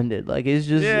Life just ended. Like, it's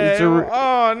just... Yeah,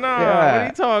 oh, no. Yeah. What are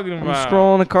you talking about? I'm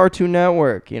scrolling the Cartoon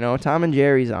Network. You know, Tom and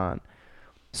Jerry's on.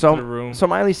 So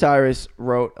Miley Cyrus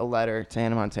wrote a letter to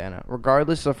Hannah Montana.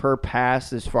 Regardless of her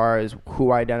past as far as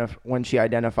when she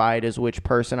identified as which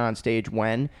person on stage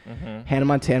when, Hannah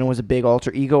Montana was a big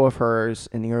alter ego of hers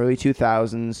in the early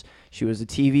 2000s. She was a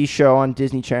TV show on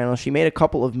Disney Channel. She made a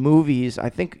couple of movies. I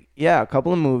think, a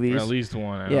couple of movies. Or at least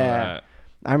one. I know that.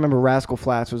 I remember Rascal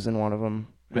Flatts was in one of them.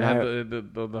 They had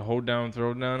the hold down,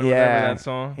 throw down, or whatever, that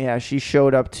song? Yeah, she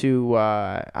showed up to,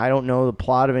 I don't know the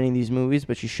plot of any of these movies,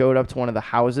 but she showed up to one of the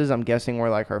houses, I'm guessing where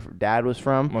like her dad was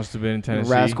from. Must have been in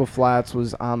Tennessee. Rascal Flatts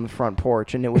was on the front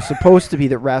porch, and it was supposed to be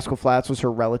that Rascal Flatts was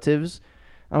her relatives.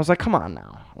 I was like, come on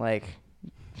now. Like,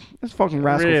 it's fucking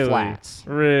Rascal Flatts.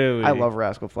 Really? I love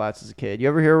Rascal Flatts as a kid. You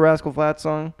ever hear a Rascal Flatts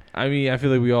song? I mean, I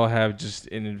feel like we all have just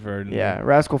inadvertently. Yeah,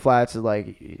 Rascal Flatts is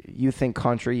like, you think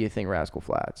country, you think Rascal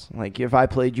Flatts. Like, if I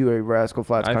played you a Rascal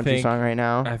Flatts country song right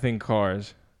now. I think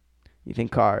Cars. You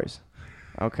think Cars.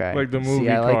 Okay. Like the movie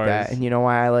I Cars. like that. And you know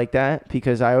why I like that?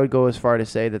 Because I would go as far to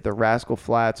say that the Rascal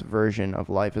Flatts version of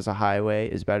Life is a Highway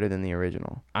is better than the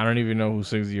original. I don't even know who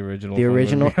sings the original. The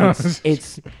original,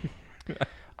 it's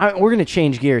we're going to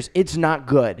change gears. It's not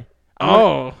good.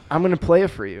 I'm going to play it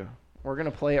for you. We're going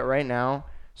to play it right now.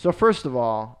 So first of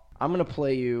all, I'm going to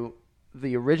play you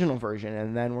the original version,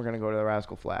 and then we're going to go to the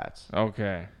Rascal Flatts.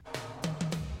 Okay.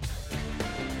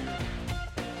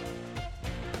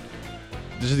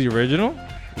 This is the original?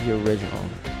 The original.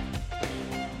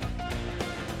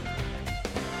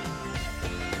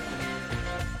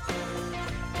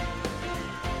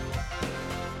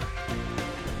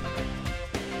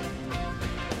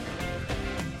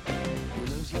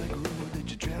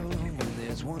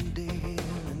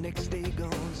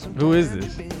 Who is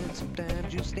this?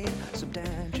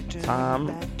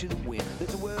 Tom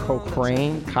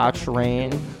Cochrane,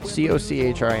 Cochrane.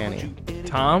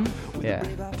 Tom? Yeah.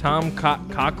 Tom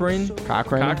Cochrane?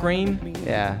 Cochrane?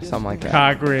 Yeah, something like that.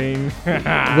 Cochrane.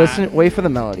 Listen, wait for the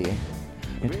melody.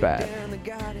 It's bad.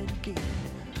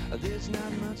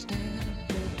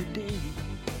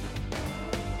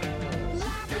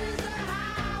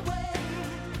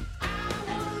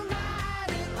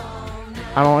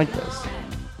 I don't like this.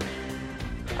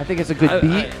 I think it's a good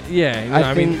beat.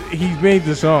 I mean, he made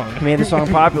the song. He made the song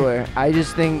popular. I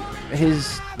just think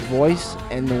his voice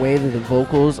and the way that the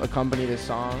vocals accompany the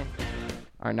song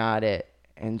are not it.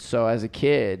 And so as a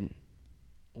kid,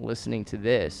 listening to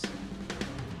this,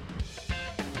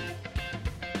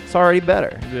 it's already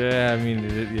better. Yeah, I mean,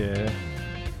 yeah.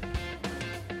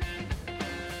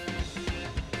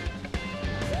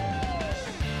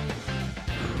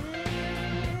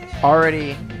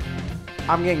 Already,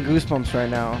 I'm getting goosebumps right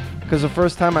now because the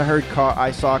first time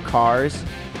I saw Cars,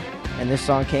 and this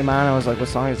song came on, I was like, "What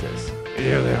song is this?"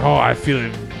 Yeah, like, I feel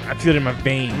it. I feel it in my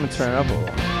veins. I'm gonna turn it up a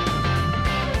little.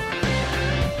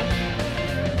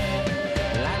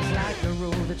 Life's like the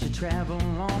road that you travel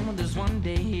along. There's one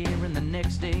day here and the next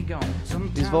next day gone.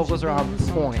 These vocals are on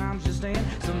point.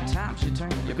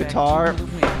 The guitar.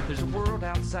 There's a world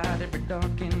outside every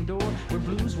darkened door where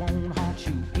blues won't haunt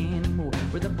you anymore.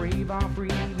 Where the brave are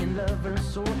free and lovers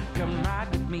soar. Come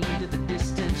ride with me to the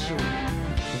distant shore.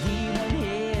 We won't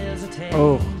hesitate.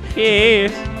 Oh,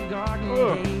 yes.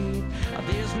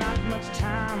 There's not much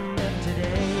time left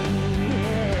today.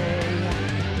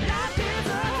 Life is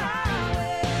a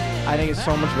highway. I think it's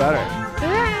so much better.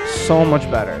 So much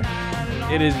better.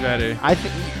 It is better. I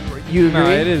think you agree. No,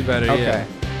 it is better. Okay.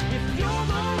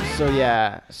 Yeah. So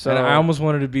yeah. So And I almost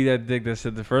wanted to be that dick that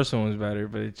said the first one was better,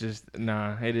 but it just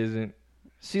it isn't.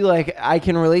 See, like I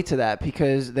can relate to that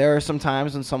because there are some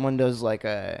times when someone does like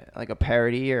a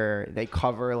parody or they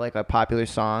cover like a popular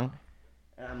song,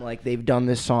 and I'm like, they've done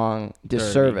this song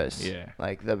disservice. Dirty. Yeah.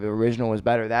 Like the original was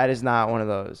better. That is not one of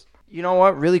those. You know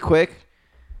what? Really quick,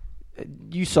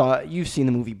 you've seen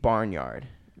the movie Barnyard.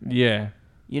 Yeah.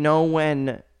 You know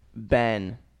when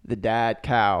Ben, the dad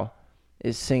cow,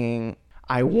 is singing,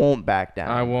 "I won't back down."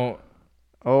 I won't.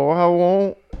 Oh, I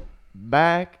won't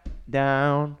back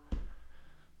down.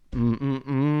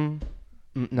 No.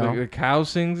 The cow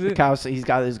sings it? The cow, he's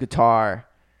got his guitar.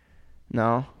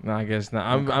 No? No, I guess not.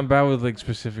 I'm bad with like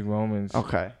specific moments.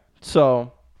 Okay.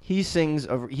 So he sings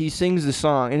the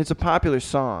song, and it's a popular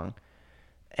song.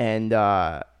 And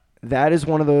that is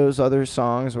one of those other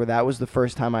songs where that was the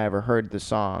first time I ever heard the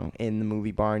song in the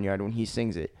movie Barnyard when he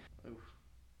sings it.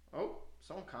 Oh,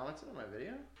 someone commented on my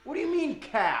video? What do you mean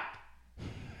cap?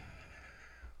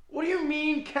 What do you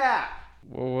mean cap?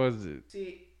 What was it?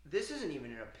 See, this isn't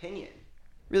even an opinion.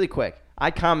 Really quick,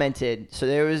 I commented. So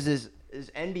there was this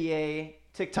NBA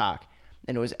TikTok,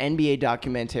 and it was NBA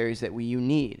documentaries that you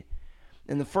need.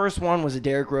 And the first one was a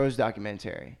Derrick Rose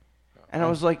documentary. And I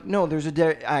was like, no,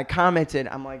 I commented,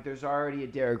 I'm like, there's already a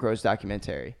Derrick Rose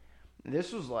documentary.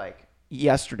 This was like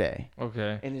yesterday.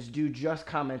 Okay. And this dude just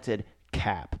commented,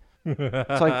 cap.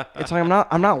 It's like I'm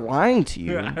not lying to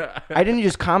you. I didn't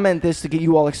just comment this to get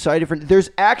you all excited for. There's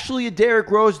actually a Derrick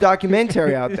Rose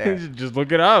documentary out there. Just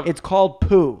look it up. It's called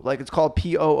Pooh. Like it's called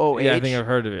Pooh. Yeah, I think I've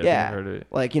heard of it. Yeah, I've heard of it.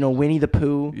 Like Winnie the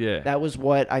Pooh. Yeah, that was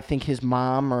what I think his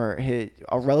mom or a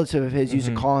relative of his used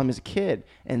to call him as a kid,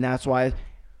 and that's why.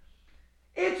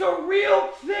 It's a real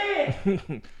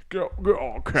thing.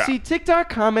 See, TikTok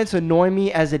comments annoy me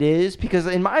as it is because,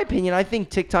 in my opinion, I think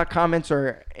TikTok comments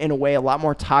are, in a way, a lot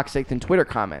more toxic than Twitter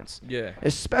comments. Yeah.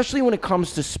 Especially when it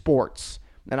comes to sports.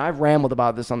 And I've rambled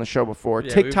about this on the show before.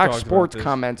 Yeah, TikTok sports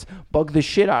comments bug the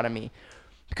shit out of me.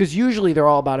 Because usually they're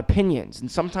all about opinions.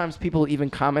 And sometimes people even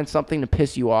comment something to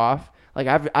piss you off. Like,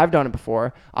 I've done it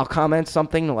before. I'll comment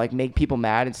something to, like, make people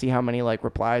mad and see how many, like,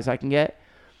 replies I can get.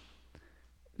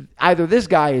 Either this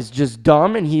guy is just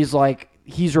dumb and he's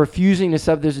refusing to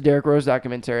accept there's a Derrick Rose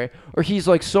documentary, or he's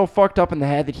like so fucked up in the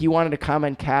head that he wanted to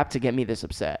comment cap to get me this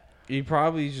upset. He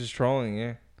probably is just trolling,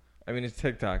 yeah. I mean, it's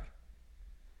TikTok.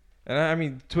 And I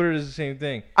mean, Twitter does the same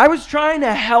thing. I was trying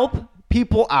to help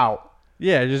people out.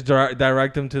 Yeah, just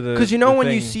direct them to the. Because when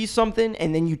you see something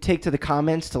and then you take to the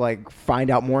comments to like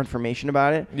find out more information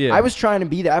about it. Yeah. I was trying to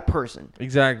be that person.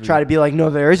 Exactly. Try to be like,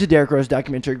 no, there is a Derrick Rose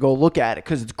documentary. Go look at it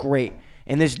because it's great.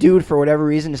 And this dude, for whatever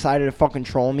reason, decided to fucking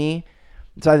troll me.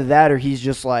 It's either that or he's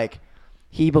just like,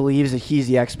 he believes that he's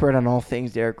the expert on all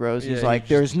things Derrick Rose. He's like,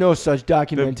 there's no such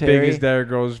documentary. The biggest Derrick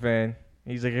Rose fan.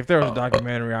 He's like, if there was a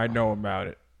documentary, I'd know about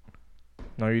it.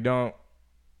 No, you don't.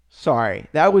 Sorry.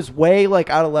 That was way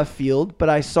like out of left field, but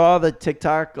I saw the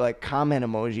TikTok like comment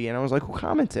emoji and I was like, who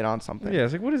commented on something? Yeah,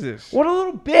 it's like, what is this? What a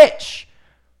little bitch.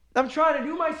 I'm trying to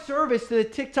do my service to the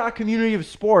TikTok community of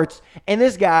sports, and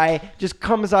this guy just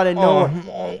comes out of nowhere.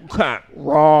 Oh, cap.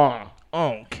 Wrong.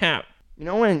 Oh, cap. You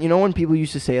know when people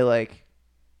used to say like,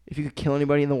 if you could kill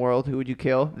anybody in the world, who would you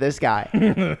kill? This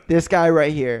guy. This guy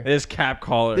right here. This cap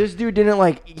caller. This dude didn't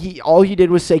all he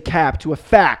did was say cap to a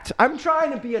fact. I'm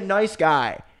trying to be a nice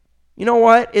guy. You know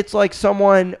what? It's like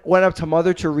someone went up to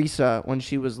Mother Teresa when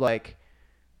she was like,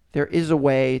 there is a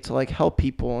way to like help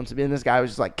people, and this guy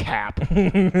was just like, cap.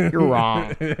 You're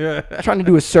wrong. I'm trying to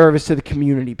do a service to the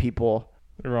community, people.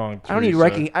 You're wrong, I don't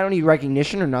need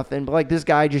recognition or nothing, but like this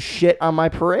guy just shit on my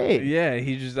parade. Yeah,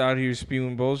 he's just out here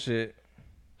spewing bullshit.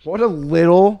 What a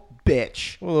little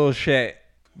bitch. What a little shit.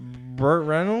 Burt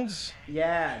Reynolds?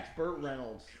 Yeah, it's Burt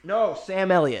Reynolds. No,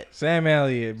 Sam Elliott. Sam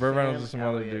Elliott. Burt Reynolds is some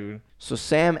other dude. So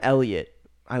Sam Elliott,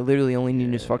 I literally only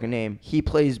need his fucking name. He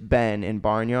plays Ben in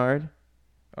Barnyard.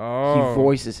 Oh. He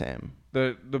voices him.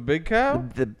 The big cow?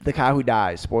 The cow who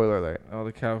dies. Spoiler alert. Oh,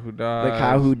 the cow who dies. The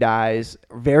cow who dies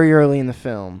very early in the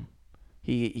film.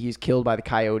 He's killed by the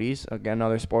coyotes. Again,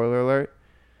 another spoiler alert.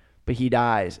 But he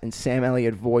dies, and Sam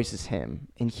Elliott voices him.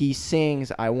 And he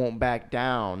sings I Won't Back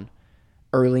Down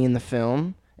early in the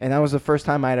film. And that was the first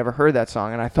time I'd ever heard that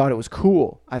song, and I thought it was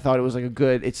cool. I thought it was like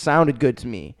it sounded good to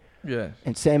me. Yeah.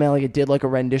 And Sam Elliott did like a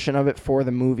rendition of it for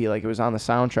the movie, like it was on the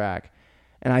soundtrack.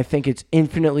 And I think it's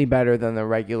infinitely better than the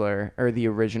regular or the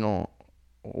original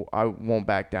I Won't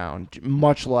Back Down.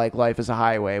 Much like Life is a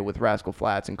Highway with Rascal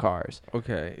Flatts and Cars.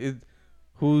 Okay.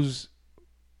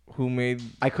 Who made...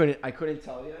 I couldn't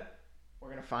tell you. We're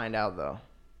going to find out, though.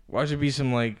 Why should it be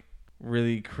some like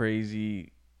really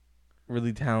crazy,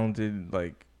 really talented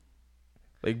like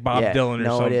Bob Dylan or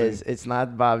no, something? No, it is. It's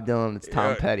not Bob Dylan. It's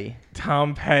Tom Petty.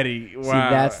 Tom Petty. Wow. See,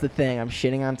 that's the thing. I'm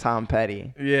shitting on Tom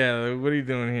Petty. Yeah. What are you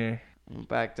doing here?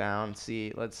 Back down.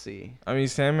 See. Let's see. I mean,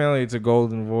 Sam Elliott's a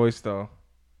golden voice, though.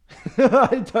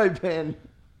 I type in.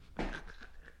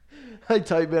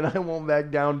 I Won't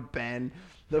Back Down, Ben.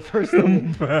 The first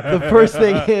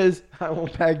thing is I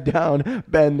Won't Back Down,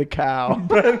 Ben the cow.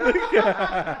 Ben the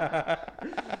cow.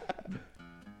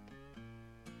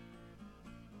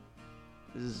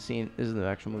 This is a scene. This is the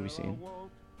actual movie scene. I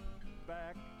won't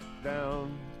back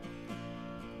down.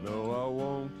 No, I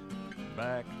won't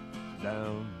back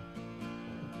down.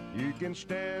 You can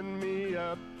stand me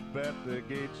up at the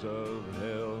gates of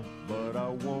hell, but I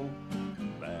won't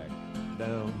back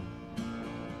down.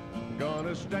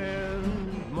 Gonna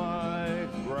stand my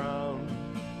ground.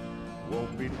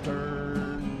 Won't be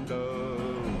turned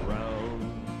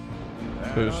around.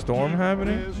 There's a storm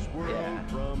happening? Yeah.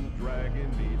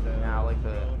 Now like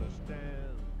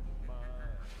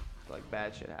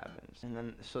bad shit happens. And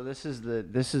then so this is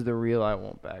the real I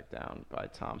Won't Back Down by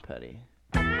Tom Petty.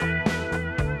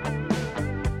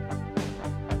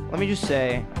 Let me just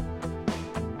say,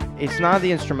 it's not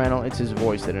the instrumental, it's his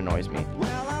voice that annoys me.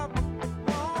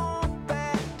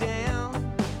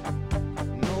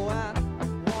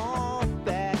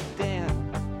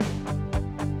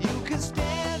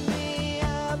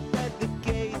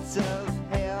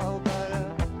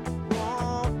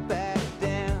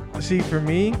 See, for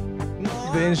me,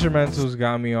 the instrumentals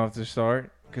got me off the start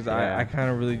because I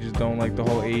kind of really just don't like the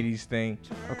whole 80s thing.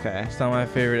 Okay. It's not my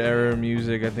favorite era of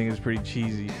music. I think it's pretty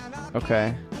cheesy.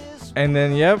 Okay. And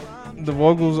then, the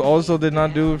vocals also did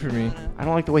not do it for me. I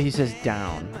don't like the way he says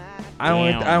down. I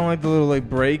don't like the little like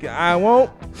break. I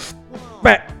won't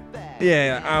back.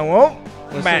 Yeah, I won't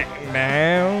back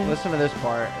down. Listen to this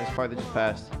part that just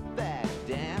passed.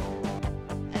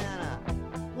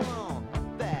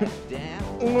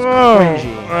 Whoa.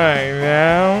 Cringy. Right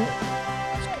now.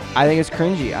 I think it's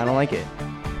cringy. I don't like it.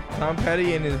 Tom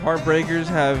Petty and his Heartbreakers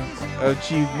have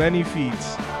achieved many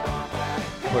feats,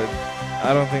 but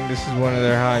I don't think this is one of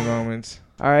their high moments.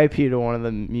 R.I.P. to one of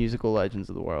the musical legends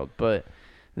of the world. But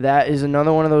that is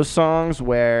another one of those songs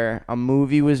where a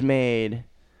movie was made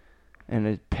and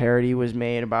a parody was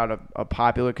made about a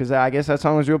popular, because I guess that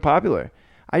song was real popular.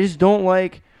 I just don't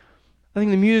like... I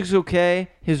think the music's okay.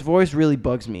 His voice really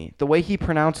bugs me. The way he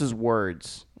pronounces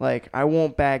words. Like, I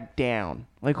won't back down.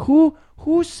 Like, who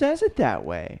says it that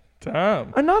way?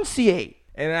 Tom. Enunciate.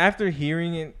 And after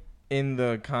hearing it in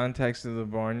the context of the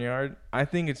barnyard, I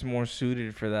think it's more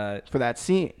suited for that. For that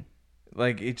scene.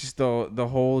 Like, it's just the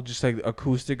whole just like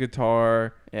acoustic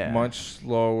guitar, much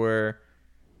slower,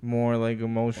 more like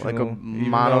emotional. Like a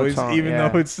monotone. Even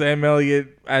though it's Sam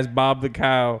Elliott as Bob the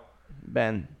cow.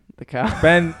 Ben the cow.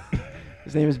 Ben.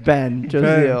 His name is Ben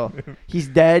Josiel. He's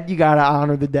dead. You gotta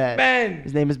honor the dead. Ben.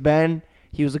 His name is Ben.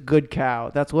 He was a good cow.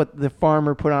 That's what the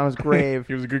farmer put on his grave.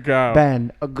 He was a good cow.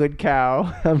 Ben, a good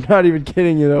cow. I'm not even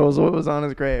kidding you. That was what was on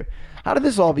his grave. How did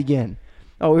this all begin?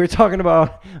 Oh, we were talking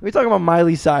about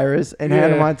Miley Cyrus and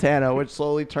Hannah Montana, which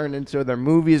slowly turned into their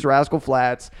movies, Rascal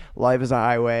Flatts, Life is a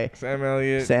Highway. Sam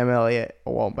Elliott,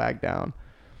 Won't Back Down.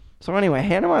 So anyway,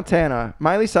 Hannah Montana,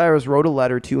 Miley Cyrus wrote a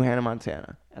letter to Hannah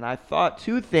Montana. And I thought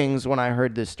two things when I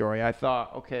heard this story. I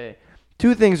thought, okay,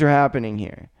 two things are happening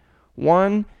here.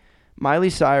 One, Miley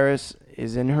Cyrus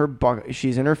is in her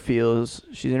she's in her feels,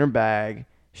 she's in her bag.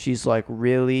 She's like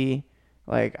really,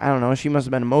 like, I don't know, she must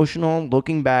have been emotional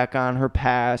looking back on her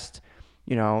past.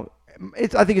 You know,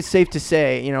 I think it's safe to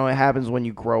say, you know, it happens when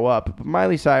you grow up. But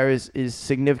Miley Cyrus is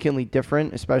significantly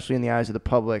different, especially in the eyes of the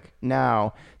public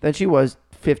now, than she was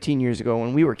 15 years ago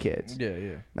when we were kids.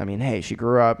 Yeah. I mean, hey, she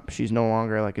grew up. She's no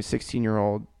longer like a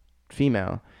 16-year-old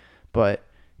female. But,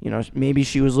 you know, maybe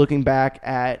she was looking back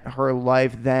at her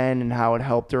life then and how it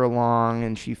helped her along,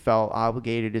 and she felt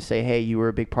obligated to say, hey, you were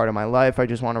a big part of my life. I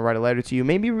just want to write a letter to you.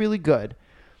 Maybe really good.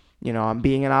 You know, I'm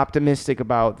being optimistic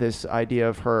about this idea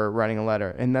of her writing a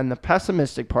letter. And then the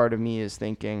pessimistic part of me is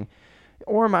thinking,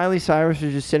 or Miley Cyrus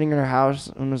was just sitting in her house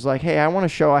and was like, hey, I want to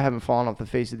show I haven't fallen off the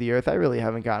face of the earth. I really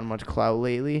haven't gotten much clout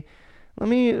lately. Hey,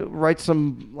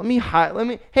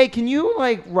 can you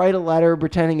like write a letter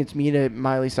pretending it's me to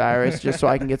Miley Cyrus just so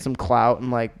I can get some clout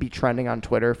and like be trending on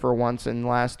Twitter for once in the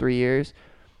last 3 years?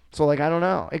 So like, I don't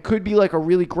know. It could be like a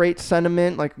really great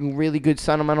sentiment, like a really good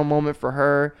sentimental moment for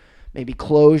her. Maybe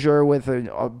closure with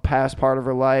a past part of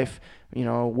her life, you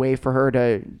know, a way for her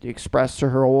to express to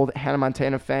her old Hannah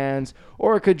Montana fans.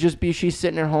 Or it could just be she's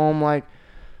sitting at home like,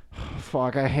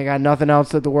 fuck, I got nothing else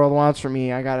that the world wants from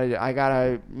me. I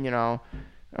gotta, you know,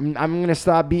 I'm gonna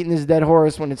stop beating this dead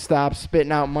horse when it stops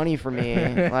spitting out money for me.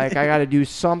 Like, I gotta do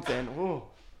something. Ooh.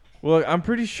 Well, I'm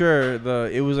pretty sure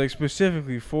it was like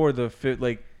specifically for the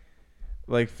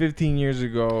like 15 years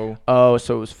ago. Oh,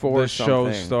 so it was for the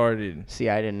something. show started. See,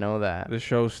 I didn't know that. The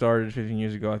show started 15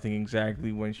 years ago, I think,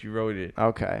 exactly when she wrote it.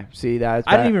 Okay. See, that's...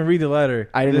 I didn't even read the letter.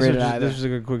 I didn't read it either. This was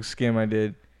like a quick skim I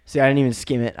did. See, I didn't even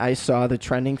skim it. I saw the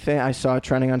trending thing. I saw it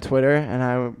trending on Twitter,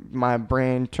 and my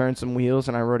brain turned some wheels,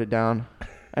 and I wrote it down.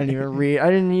 I didn't even read. I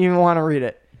didn't even want to read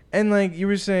it. And like you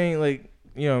were saying, like,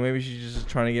 you know, maybe she's just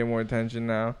trying to get more attention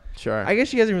now. Sure. I guess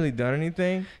she hasn't really done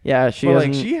anything. Yeah, she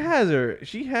has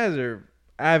her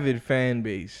avid fan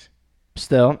base.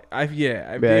 Still.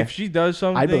 If she does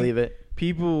something, I believe it.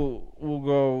 People will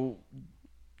go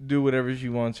do whatever she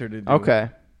wants her to do. Okay.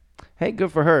 Hey,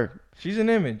 good for her. She's an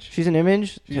image. She's an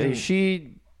image. She's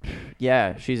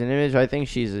an image. I think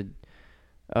she's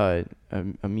a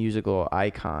musical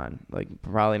icon. Like,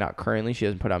 probably not currently. She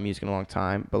hasn't put out music in a long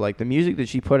time, but like the music that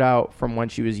she put out from when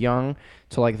she was young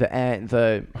to like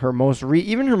her most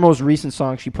recent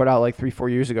song she put out like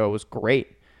 3-4 years ago was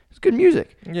great. It's good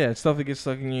music. Yeah, it's stuff that gets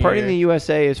stuck in your Party ear. in the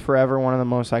USA is forever one of the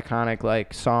most iconic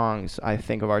like songs I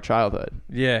think of our childhood.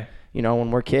 Yeah. You know,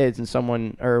 when we're kids and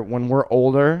when we're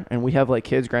older and we have like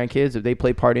kids, grandkids, if they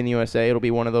play Party in the USA, it'll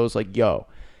be one of those like, yo,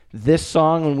 this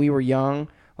song when we were young,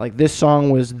 like this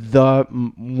song was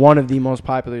one of the most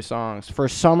popular songs. For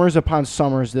summers upon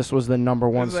summers, this was the number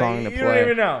one song to play. You don't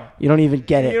even know. You don't even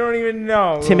get it. You don't even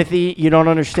know. Timothy, you don't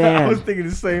understand. I was thinking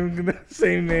the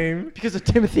same name. Because of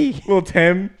Timothy. Little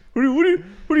Tim. What do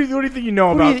you think you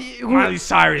know about Miley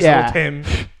Cyrus, Little Tim?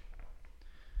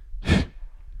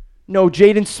 No,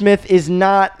 Jaden Smith is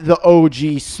not the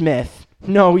OG Smith.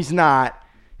 No, he's not.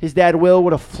 His dad Will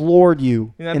would have floored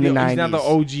you in the 90s. He's not the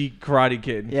OG Karate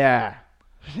Kid. Yeah.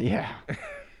 Yeah.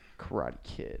 Karate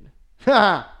Kid.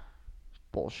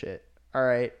 Bullshit. All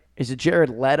right. Is it Jared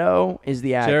Leto is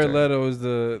the actor? Jared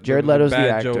Leto is the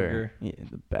actor. Joker. Yeah,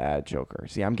 the bad Joker.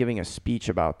 See, I'm giving a speech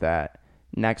about that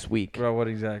next week. Bro, what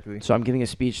exactly? So I'm giving a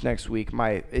speech next week.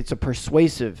 It's a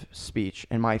persuasive speech,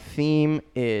 and my theme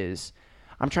is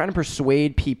I'm trying to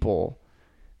persuade people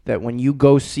that when you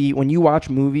watch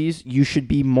movies, you should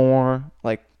be more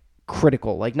like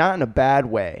critical, like not in a bad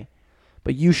way,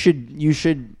 but you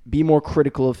should be more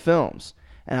critical of films.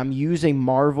 And I'm using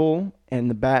Marvel and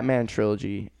the Batman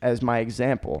trilogy as my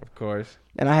example. Of course.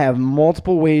 And I have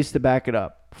multiple ways to back it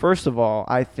up. First of all,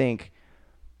 I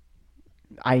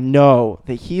know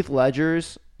that Heath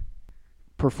Ledger's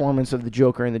performance of the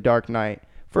Joker in The Dark Knight,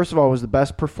 first of all, was the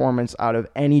best performance out of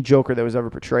any Joker that was ever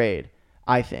portrayed,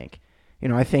 I think.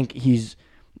 I think he's,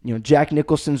 Jack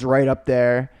Nicholson's right up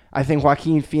there. I think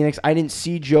Joaquin Phoenix, I didn't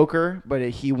see Joker, but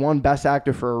he won Best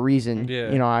Actor for a reason.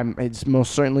 Yeah. It's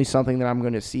most certainly something that I'm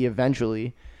going to see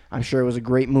eventually. I'm sure it was a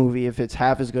great movie. If it's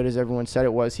half as good as everyone said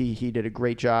it was, he did a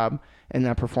great job in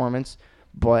that performance.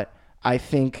 But I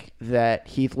think that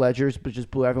Heath Ledger's just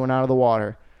blew everyone out of the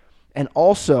water. And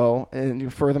also,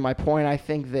 and further my point, I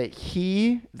think that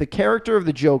the character of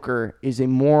the Joker is a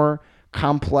more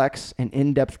complex and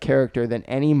in-depth character than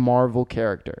any Marvel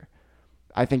character.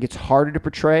 I think it's harder to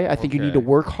portray. I think you need to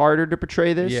work harder to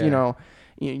portray this. Yeah.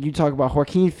 You talk about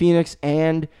Joaquin Phoenix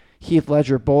and Heath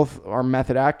Ledger, both are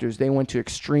method actors. They went to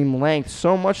extreme lengths,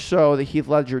 so much so that Heath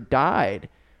Ledger died,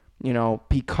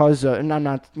 because and I'm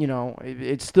not,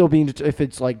 it's still being, if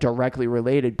it's like directly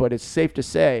related, but it's safe to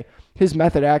say his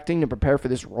method acting to prepare for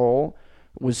this role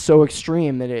was so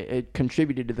extreme that it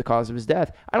contributed to the cause of his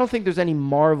death. I don't think there's any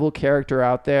Marvel character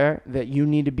out there that you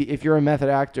need to be, if you're a method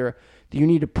actor, you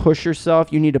need to push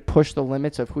yourself. You need to push the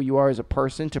limits of who you are as a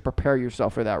person to prepare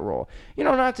yourself for that role.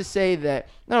 Not to say that,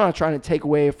 I'm not trying to take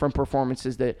away from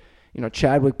performances that,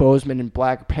 Chadwick Boseman in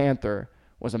Black Panther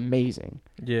was amazing.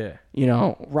 Yeah.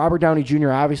 Robert Downey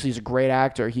Jr. obviously is a great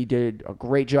actor. He did a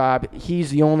great job.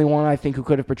 He's the only one I think who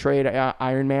could have portrayed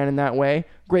Iron Man in that way.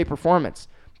 Great performance.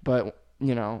 But,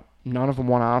 none of them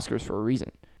won Oscars for a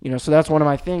reason. So that's one of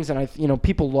my things, and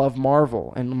people love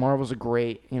Marvel, and Marvel's a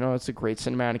great, it's a great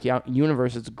cinematic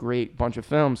universe. It's a great bunch of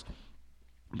films,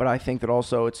 but I think that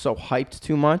also it's so hyped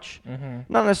too much. Mm-hmm.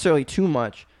 Not necessarily too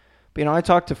much, but I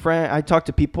talk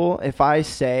to people. If I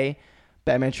say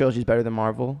Batman trilogy is better than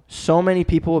Marvel. So many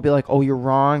people will be like, oh, you're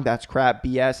wrong. That's crap,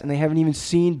 BS. And they haven't even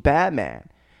seen Batman.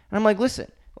 And I'm like, listen,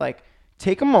 like,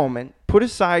 take a moment, put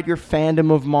aside your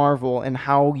fandom of Marvel and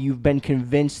how you've been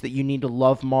convinced that you need to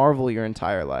love Marvel your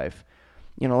entire life.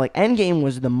 You know, like, Endgame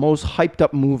was the most hyped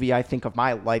up movie, I think, of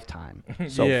my lifetime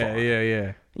so far.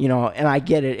 Yeah. You know, and I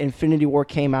get it. Infinity War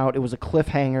came out. It was a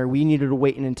cliffhanger. We needed to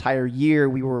wait an entire year.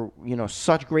 We were, you know,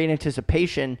 such great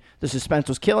anticipation. The suspense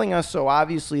was killing us, so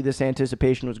obviously this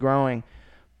anticipation was growing.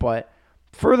 But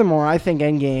furthermore, I think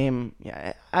Endgame,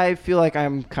 I feel like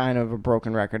I'm kind of a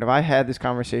broken record. Have I had this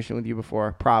conversation with you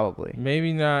before? Probably.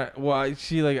 Maybe not. Well, I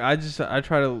see, like, I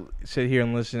try to sit here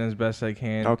and listen as best I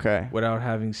can. Okay. Without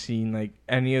having seen, like,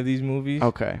 any of these movies.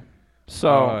 Okay.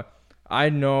 So I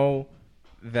know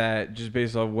that just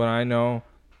based off what I know,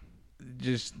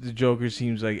 just the Joker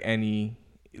seems like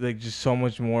just so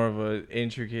much more of an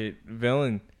intricate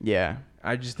villain. Yeah.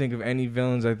 I just think of any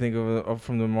villains I think of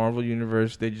from the Marvel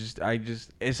universe. It's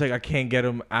like I can't get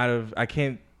them out of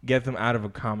a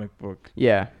comic book.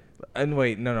 Yeah. And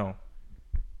wait, no.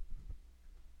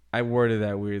 I worded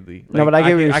that weirdly. No, but I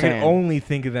get what you're saying. I can only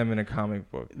think of them in a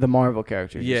comic book. The Marvel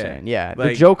characters, you're saying. Yeah. Like,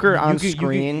 the Joker on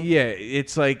screen.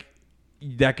 It's like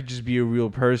that could just be a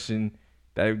real person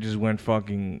that just went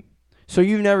fucking... So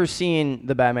you've never seen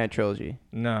the Batman trilogy?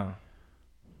 No.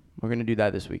 We're going to do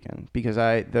that this weekend because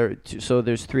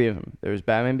there's 3 of them. There's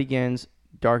Batman Begins,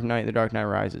 Dark Knight, The Dark Knight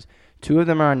Rises. 2 of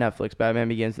them are on Netflix, Batman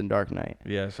Begins and Dark Knight.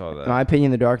 Yeah, I saw that. In my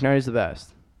opinion, The Dark Knight is the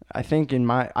best. I think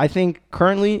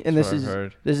currently, and this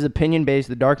is opinion based,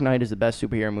 The Dark Knight is the best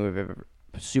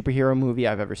superhero movie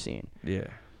I've ever seen. Yeah.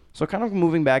 So kind of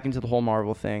moving back into the whole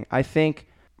Marvel thing, I think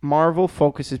Marvel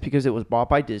focuses because it was bought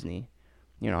by Disney.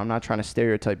 You know, I'm not trying to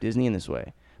stereotype Disney in this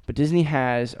way, but Disney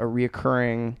has a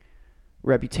reoccurring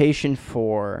reputation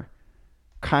for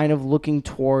kind of looking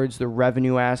towards the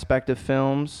revenue aspect of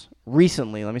films.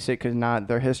 Recently, let me say, because not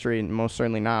their history, and most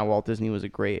certainly not. Walt Disney was a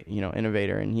great,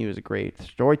 innovator, and he was a great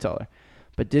storyteller.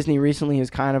 But Disney recently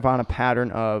is kind of on a pattern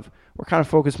of, we're kind of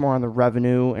focused more on the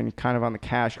revenue and kind of on the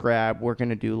cash grab. We're going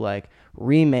to do, like,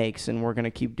 remakes, and we're going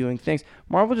to keep doing things.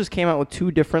 Marvel just came out with 2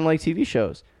 different, like, TV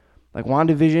shows. Like,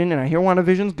 WandaVision, and I hear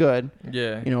WandaVision's good.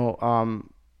 Yeah.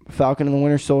 Falcon and the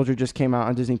Winter Soldier just came out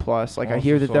on Disney+. Like, I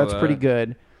hear that's pretty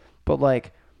good. But,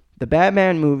 like, the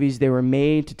Batman movies, they were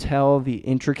made to tell the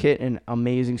intricate and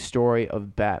amazing story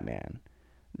of Batman.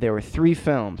 There were 3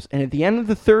 films. And at the end of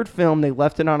the 3rd film, they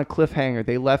left it on a cliffhanger.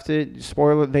 They left it,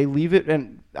 they leave it,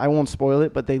 and I won't spoil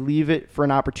it, but they leave it for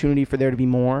an opportunity for there to be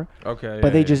more. Okay.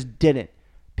 But they just didn't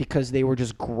because they were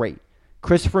just great.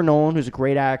 Christopher Nolan, who's a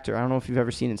great actor. I don't know if you've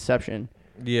ever seen Inception.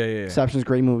 Yeah. Inception's a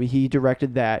great movie. He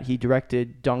directed that. He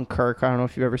directed Dunkirk. I don't know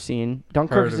if you've ever seen.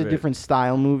 Dunkirk is a different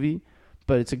style movie,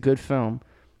 but it's a good film.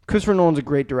 Christopher Nolan's a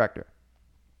great director.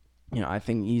 I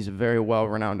think he's a very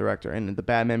well-renowned director, and the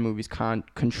Batman movies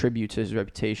contribute to his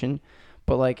reputation.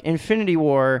 But, like, Infinity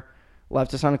War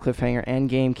left us on a cliffhanger.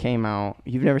 Endgame came out.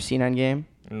 You've never seen Endgame?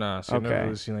 Nah, so I've never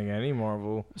really seen, like, any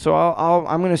Marvel. So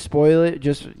I'm going to spoil it.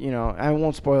 Just, I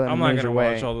won't spoil it in a major way. I'm not going to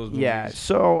watch all those movies. Yeah,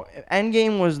 so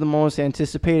Endgame was the most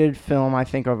anticipated film, I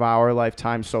think, of our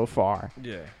lifetime so far.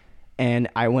 Yeah. And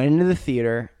I went into the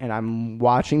theater, and I'm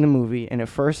watching the movie, and at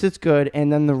first it's good,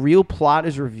 and then the real plot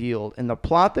is revealed, and the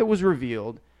plot that was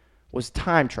revealed was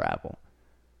time travel.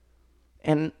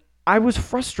 And I was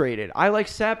frustrated. I, like,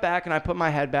 sat back, and I put my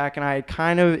head back, and I had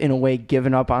kind of, in a way,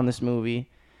 given up on this movie.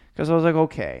 Because I was like,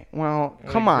 okay, well,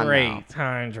 come on now. Great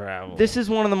time travel. This is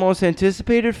one of the most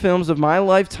anticipated films of my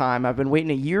lifetime. I've been waiting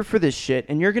a year for this shit,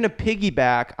 and you're going to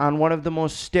piggyback on one of the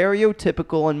most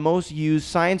stereotypical and most used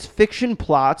science fiction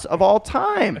plots of all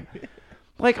time.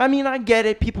 Like, I mean, I get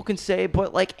it. People can say,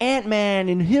 but, like, Ant-Man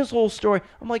and his whole story.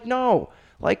 I'm like, no.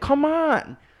 Like, come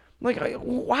on. Like,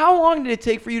 how long did it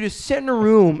take for you to sit in a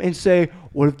room and say,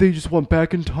 what if they just went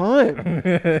back in time?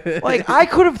 Like, I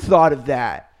could have thought of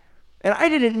that. And I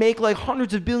didn't make, like,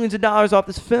 hundreds of billions of dollars off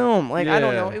this film. Like, I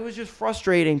don't know. It was just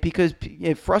frustrating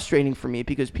for me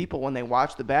because people, when they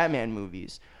watch the Batman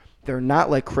movies, they're not,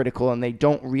 like, critical and they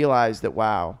don't realize that,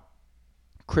 wow,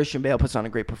 Christian Bale puts on a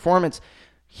great performance.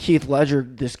 Heath Ledger,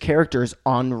 this character is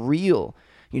unreal.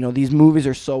 These movies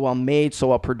are so well made, so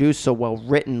well produced, so well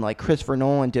written. Like, Christopher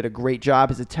Nolan did a great job.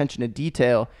 His attention to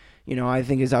detail, I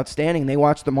think is outstanding. They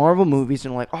watch the Marvel movies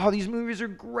and like, oh, these movies are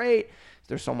great.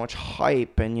 There's so much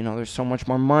hype and, there's so much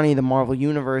more money. The Marvel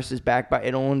Universe is backed by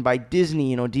and owned by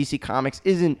Disney. DC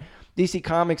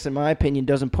Comics, in my opinion,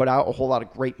 doesn't put out a whole lot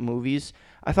of great movies.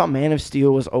 I thought Man of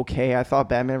Steel was okay. I thought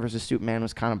Batman vs. Superman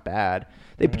was kind of bad.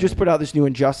 They just put out this new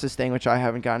Injustice thing, which I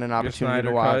haven't gotten an opportunity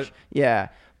to watch. Yeah,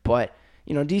 but,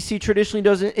 DC traditionally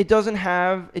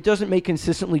doesn't make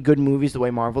consistently good movies the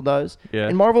way Marvel does. Yeah.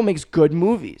 And Marvel makes good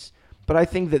movies. But I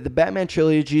think that the Batman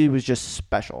trilogy was just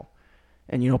special.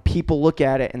 And, people look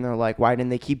at it and they're like, why didn't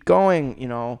they keep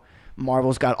going?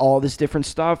 Marvel's got all this different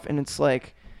stuff. And it's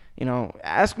like,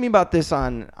 ask me about this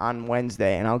on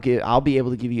Wednesday, and I'll be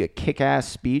able to give you a kick-ass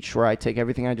speech where I take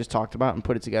everything I just talked about and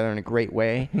put it together in a great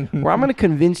way, where I'm going to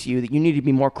convince you that you need to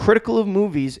be more critical of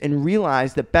movies and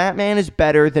realize that Batman is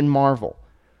better than Marvel.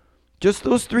 Just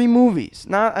those 3 movies.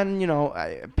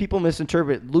 People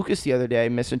misinterpret. Lucas the other day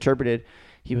misinterpreted.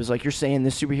 He was like, you're saying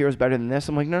this superhero is better than this?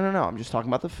 I'm like, no. I'm just talking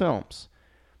about the films.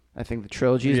 I think the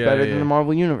trilogy is better than the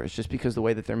Marvel Universe just because the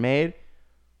way that they're made.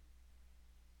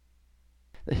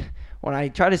 When I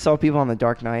try to sell people on The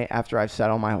Dark Knight after I've said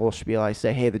all my whole spiel, I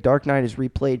say, hey, The Dark Knight is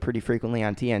replayed pretty frequently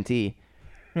on TNT.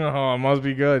 Oh, it must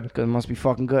be good. Because it must be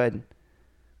fucking good.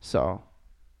 So,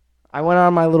 I went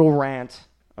on my little rant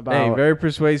about... Hey, very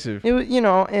persuasive. It was,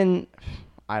 and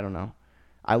I don't know.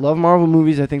 I love Marvel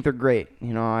movies. I think they're great.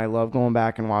 I love going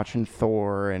back and watching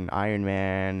Thor and Iron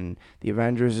Man. And The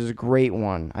Avengers is a great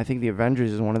one. I think The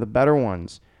Avengers is one of the better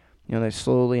ones. They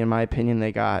slowly, in my opinion,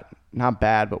 they got not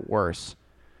bad, but worse.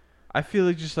 I feel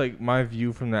like just like my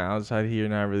view from the outside here,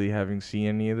 not really having seen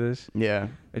any of this. Yeah.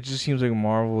 It just seems like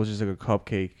Marvel is just like a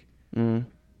cupcake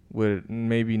with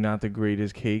maybe not the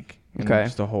greatest cake and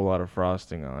just a whole lot of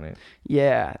frosting on it.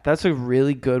 Yeah, that's a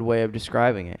really good way of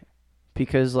describing it.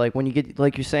 Because like when you get,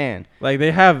 like you're saying, like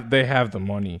they have the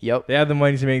money. Yep. They have the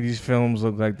money to make these films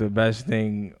look like the best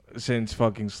thing since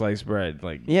fucking sliced bread.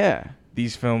 Like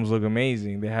these films look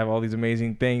amazing. They have all these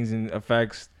amazing things and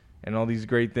effects and all these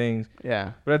great things.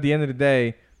 Yeah. But at the end of the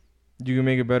day, you can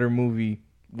make a better movie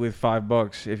with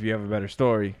 $5 if you have a better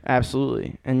story.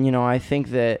 Absolutely. And, I think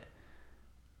that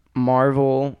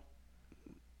Marvel,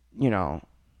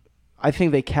 I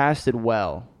think they casted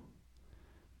well.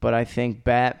 But I think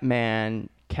Batman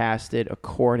casted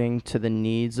according to the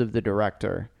needs of the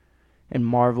director. And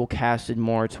Marvel casted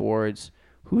more towards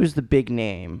who's the big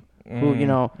name.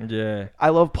 Yeah. I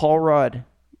love Paul Rudd.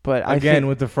 But again,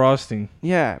 with the frosting.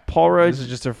 Yeah, Paul Rudd. This is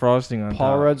just a frosting on top.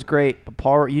 Paul Rudd's great,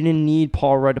 but you didn't need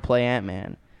Paul Rudd to play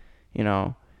Ant-Man.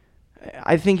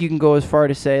 I think you can go as far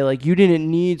to say, like, you didn't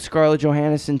need Scarlett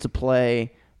Johansson to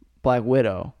play Black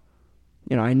Widow.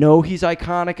 I know he's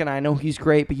iconic and I know he's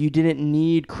great, but you didn't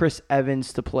need Chris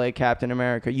Evans to play Captain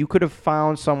America. You could have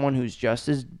found someone who's just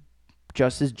as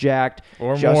jacked,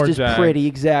 or just more as jacked. pretty,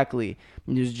 exactly.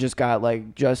 He's just got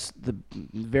like just the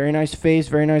very nice face,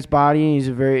 very nice body, and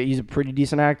he's a pretty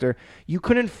decent actor. You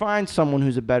couldn't find someone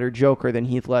who's a better Joker than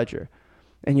Heath Ledger.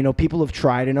 And people have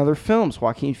tried in other films.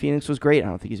 Joaquin Phoenix was great. I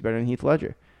don't think he's better than Heath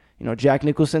Ledger. Jack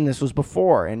Nicholson, this was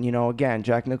before. And again,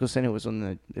 Jack Nicholson, it was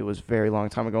a very long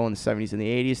time ago in the 70s and the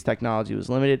 80s. Technology was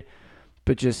limited.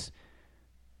 But just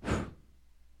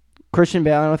Christian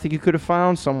Bale, I don't think you could have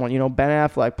found someone. Ben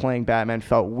Affleck playing Batman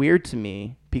felt weird to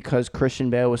me because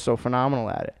Christian Bale was so phenomenal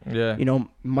at it. Yeah.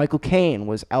 Michael Caine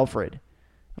was Alfred.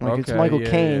 It's Okay, Michael yeah,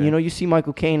 Caine. yeah. You see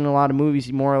Michael Caine in a lot of movies.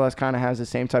 He more or less kind of has the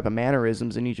same type of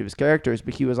mannerisms in each of his characters,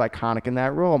 but he was iconic in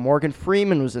that role. Morgan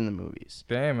Freeman was in the movies.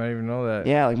 Damn, I didn't even know that.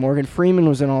 Yeah, like Morgan Freeman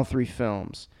was in all 3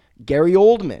 films. Gary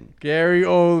Oldman.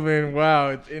 Wow,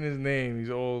 it's in his name. He's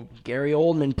old. Gary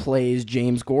Oldman plays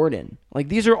James Gordon. Like,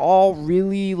 these are all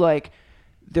really, like,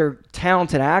 they're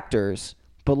talented actors,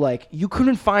 but, like, you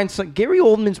couldn't find Gary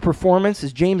Oldman's performance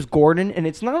as James Gordon, and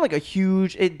it's not like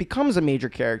it becomes a major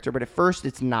character, but at first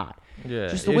it's not. Yeah,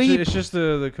 just the way it's just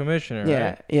the commissioner,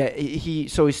 right? Yeah. He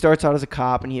starts out as a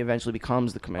cop, and he eventually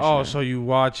becomes the commissioner. Oh, so you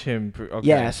watch him. Okay.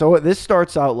 Yeah, so this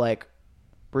starts out like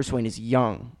Bruce Wayne is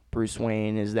young. Bruce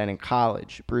Wayne is then in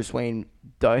college. Bruce Wayne,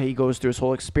 he goes through his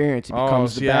whole experience. He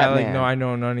becomes the Batman. I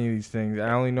know none of these things.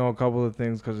 I only know a couple of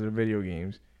things because of the video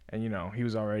games. And, he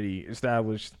was already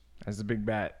established as the big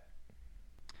bat.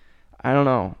 I don't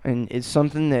know. And it's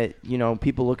something that,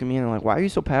 people look at me and they're like, why are you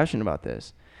so passionate about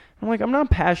this? I'm like, I'm not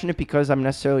passionate because I'm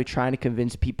necessarily trying to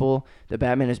convince people that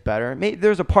Batman is better.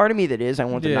 There's a part of me that is. I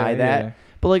won't deny that. Yeah.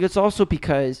 But, like, it's also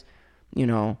because,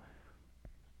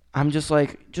 I'm just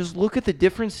like, just look at the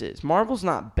differences. Marvel's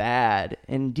not bad,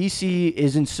 and DC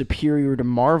isn't superior to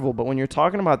Marvel, but when you're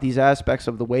talking about these aspects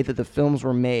of the way that the films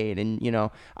were made, and,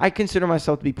 I consider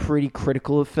myself to be pretty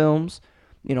critical of films.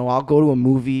 I'll go to a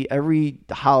movie every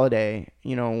holiday,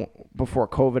 before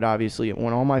COVID, obviously,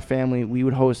 when all my family, we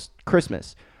would host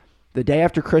Christmas. The day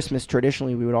after Christmas,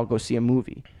 traditionally, we would all go see a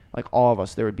movie. Like, all of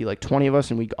us. There would be, like, 20 of us,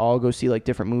 and we'd all go see, like,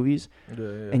 different movies. Yeah.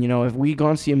 And, if we'd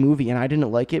gone see a movie and I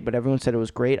didn't like it, but everyone said it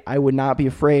was great, I would not be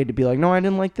afraid to be like, no, I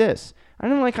didn't like this. I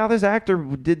didn't like how this actor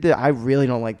did I really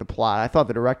don't like the plot. I thought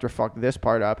the director fucked this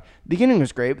part up. The beginning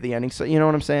was great, but the ending, you know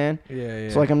what I'm saying? Yeah.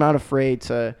 So, like, I'm not afraid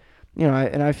to,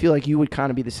 and I feel like you would kind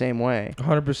of be the same way.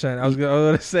 100%. I was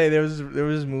gonna say there was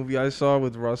this movie I saw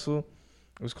with Russell.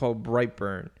 It was called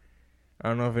Brightburn. I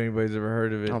don't know if anybody's ever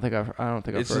heard of it. I don't think I've heard of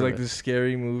it. It's just like this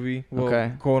scary movie. Well,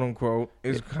 okay. Quote unquote.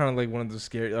 It's kind of like one of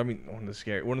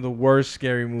the worst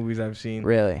scary movies I've seen.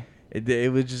 Really?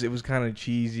 It was kind of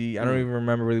cheesy. I don't even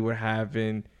remember really what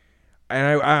happened.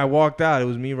 And I walked out. It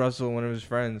was me, Russell, and one of his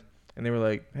friends, and they were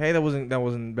like, "Hey, that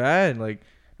wasn't bad. Like,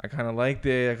 I kind of liked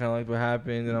it. I kind of liked what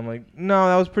happened." And I'm like, "No,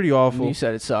 that was pretty awful. You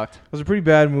said it sucked. It was a pretty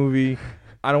bad movie.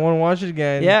 I don't want to watch it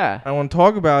again. Yeah. I don't want to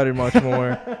talk about it much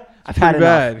more. I've had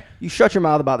enough. Bad. You shut your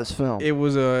mouth about this film. It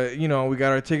was we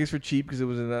got our tickets for cheap because it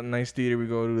was in that nice theater we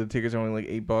go to. The tickets are only like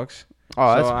 $8.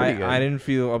 Oh, that's pretty good. I didn't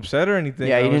feel upset or anything.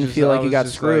 Yeah, you didn't feel like you got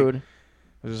screwed. I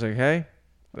was just like, hey,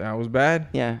 that was bad.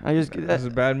 Yeah, that was a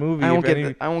bad movie. I won't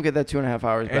get that 2.5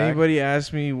 hours back. Anybody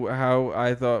asked me what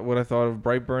I thought of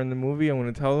Brightburn the movie, I'm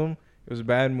going to tell them it was a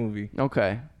bad movie.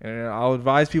 Okay. And I'll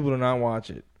advise people to not watch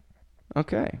it.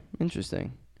 Okay,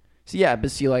 interesting. So yeah,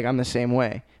 but see, like, I'm the same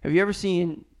way. Have you ever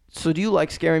seen? So do you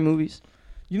like scary movies?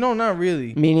 Not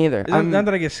really. Me neither. Not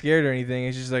that I get scared or anything.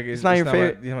 It's just like it's not your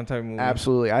favorite type of movie.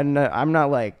 Absolutely. I'm not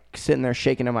like sitting there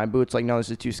shaking in my boots like, no, this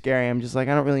is too scary. I'm just like,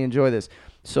 I don't really enjoy this.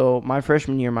 So my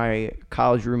freshman year, my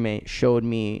college roommate showed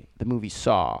me the movie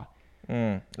Saw.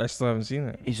 I still haven't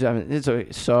seen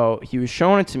it. So he was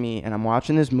showing it to me, and I'm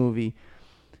watching this movie,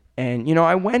 and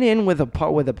I went in with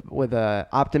a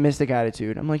optimistic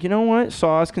attitude. I'm like, you know what?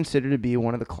 Saw is considered to be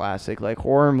one of the classic like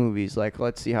horror movies. Like,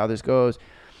 let's see how this goes.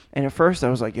 And at first I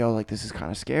was like, yo, like, this is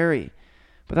kind of scary.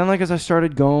 But then, like, as I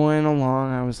started going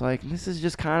along, I was like, this is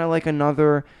just kind of like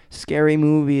another scary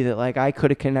movie that, like, I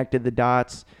could have connected the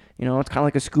dots. It's kind of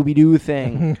like a Scooby-Doo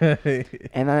thing.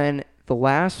 And then the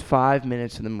last 5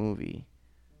 minutes of the movie,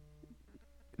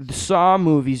 the Saw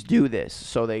movies do this.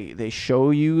 So they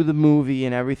show you the movie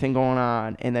and everything going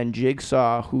on. And then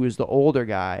Jigsaw, who is the older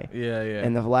guy. Yeah.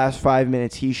 In the last 5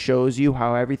 minutes, he shows you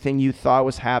how everything you thought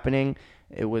was happening,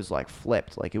 it was like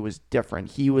flipped, like it was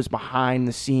different. He was behind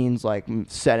the scenes, like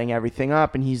setting everything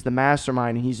up, and he's the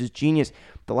mastermind, and he's this genius.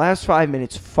 The last 5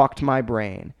 minutes fucked my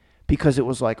brain because it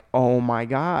was like, oh my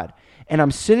God. And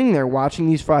I'm sitting there watching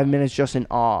these 5 minutes just in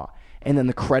awe. And then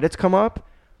the credits come up,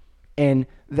 and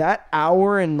that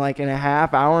hour and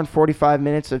 45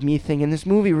 minutes of me thinking this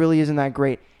movie really isn't that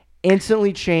great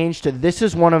instantly changed to this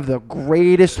is one of the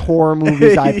greatest horror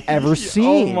movies I've ever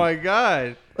seen. Oh my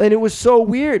God. And it was so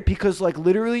weird because, like,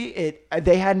 literally,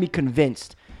 they had me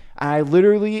convinced. I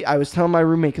was telling my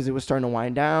roommate because it was starting to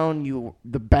wind down.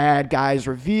 The bad guys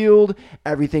revealed.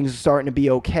 Everything's starting to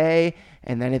be okay.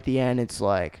 And then at the end, it's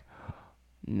like,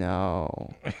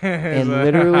 no. And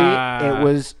literally, it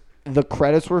was the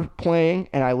credits were playing,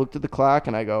 and I looked at the clock,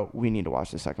 and I go, we need to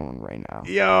watch the second one right now.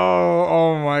 Yo,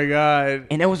 oh my God.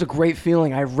 And it was a great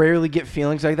feeling. I rarely get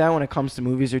feelings like that when it comes to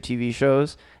movies or TV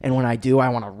shows. And when I do, I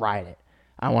want to ride it.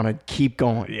 I want to keep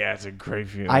going. Yeah, it's a great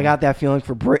feeling. I got that feeling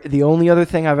for the only other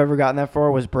thing I've ever gotten that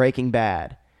for was Breaking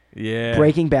Bad. Yeah.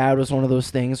 Breaking Bad was one of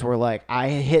those things where, like, I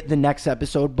hit the next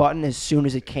episode button as soon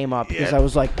as it came up because I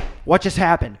was like, what just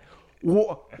happened?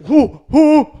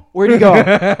 Where'd he go?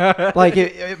 Like,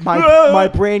 my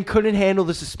brain couldn't handle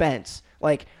the suspense.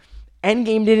 Like,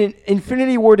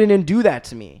 Infinity War didn't do that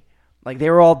to me. Like,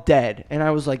 they were all dead. And I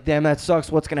was like, damn, that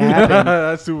sucks. What's going to happen?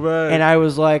 That's too bad. And I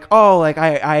was like, oh, like,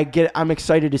 I'm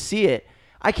excited to see it.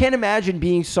 I can't imagine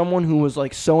being someone who was,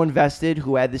 like, so invested,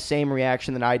 who had the same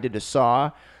reaction that I did to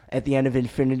Saw at the end of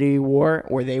Infinity War,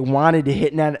 where they wanted to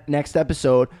hit that next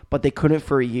episode, but they couldn't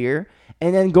for a year.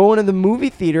 And then go into the movie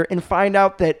theater and find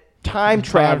out that time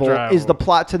travel is the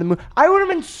plot to the movie. I would have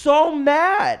been so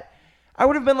mad. I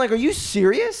would have been like, are you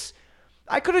serious?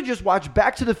 I could have just watched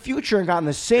Back to the Future and gotten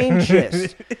the same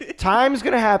gist. Time's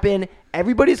going to happen.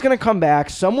 Everybody's going to come back.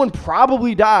 Someone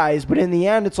probably dies, but in the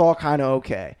end, it's all kind of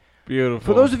okay. Beautiful.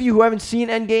 For those of you who haven't seen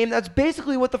Endgame, that's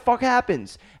basically what the fuck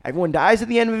happens. Everyone dies at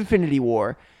the end of Infinity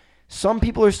War. Some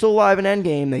people are still alive in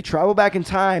Endgame. They travel back in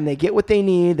time. They get what they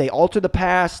need. They alter the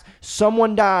past.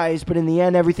 Someone dies, but in the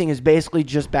end, everything is basically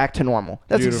just back to normal.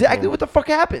 That's Beautiful. Exactly what the fuck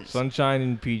happens. Sunshine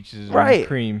and peaches and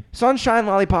cream. Sunshine,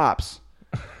 lollipops.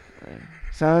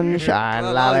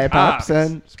 Sunshine, lollipops,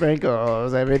 and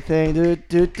sprinkles, everything.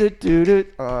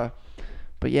 But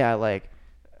yeah, like,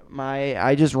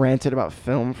 I just ranted about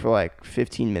film for like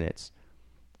 15 minutes.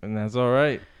 And that's all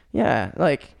right. Yeah,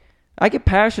 like, I get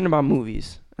passionate about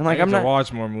movies. And like, I'm not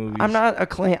watch more movies. I'm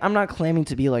not claiming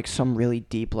to be like some really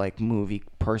deep like movie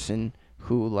person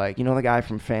who, like, you know, the guy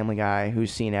from Family Guy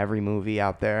who's seen every movie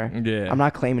out there. Yeah. I'm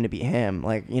not claiming to be him.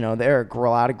 Like, you know, there are a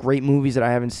lot of great movies that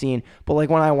I haven't seen. But, like,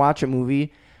 when I watch a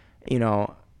movie, you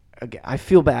know, I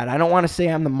feel bad. I don't want to say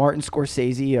I'm the Martin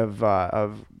Scorsese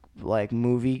of like,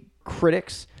 movie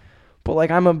critics. But,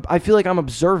 like, I feel like I'm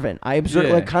observant. I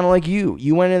observe, like, kind of like you.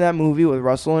 You went in that movie with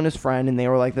Russell and his friend, and they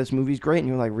were like, this movie's great. And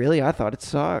you were like, really? I thought it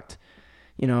sucked.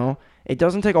 You know? It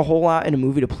doesn't take a whole lot in a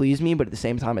movie to please me, but at the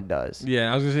same time, it does.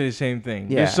 Yeah, I was going to say the same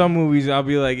thing. Yeah. There's some movies I'll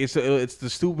be like, it's the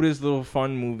stupidest little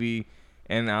fun movie,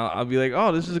 and I'll be like,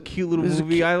 oh, this is a cute little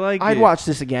movie. I like it. I'd watch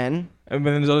this again. And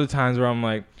then there's other times where I'm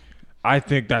like, I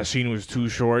think that scene was too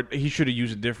short. He should have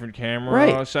used a different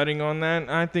camera setting on that.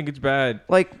 I think it's bad.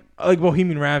 Like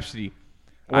Bohemian Rhapsody.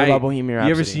 What about Bohemian Rhapsody?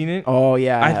 You ever seen it? Oh,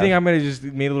 yeah. I think I might have just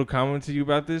made a little comment to you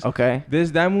about this. Okay.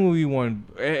 That movie won.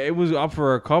 It was up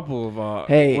for a couple of what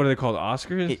are they called?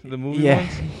 Oscars? The movie ones?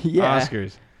 Yeah.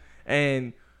 Oscars.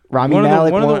 And Rami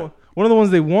Malek one of the ones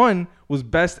they won was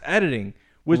Best Editing,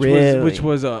 which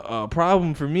was a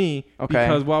problem for me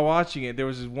because while watching it, there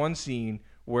was this one scene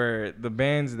where the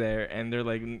band's there and they're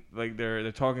like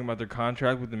they're talking about their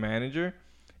contract with the manager.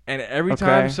 And every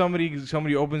time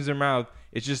somebody opens their mouth,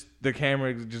 it's just the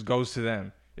camera just goes to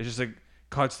them. It's just like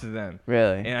cuts to them.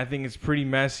 Really? And I think it's pretty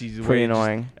messy. Pretty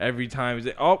annoying. Every time it's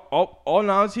like, oh,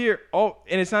 now it's here. Oh,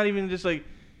 and it's not even just like,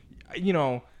 you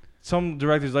know, some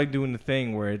directors like doing the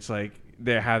thing where it's like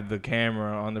they have the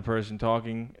camera on the person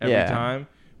talking every time,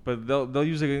 but they'll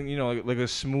use like a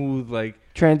smooth like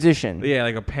transition. Yeah,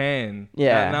 like a pan.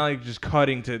 Yeah. Not like just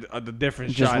cutting to the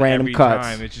different just shot random every cuts.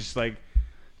 time. It's just like.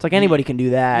 It's like anybody can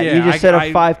do that. Yeah, you just set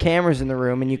up 5 cameras in the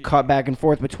room and you cut back and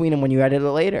forth between them when you edit it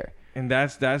later. And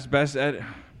that's best edit.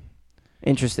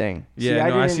 Interesting. Yeah,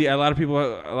 I see a lot of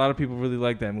people really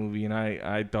like that movie, and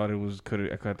I thought it could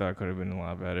have been a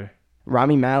lot better.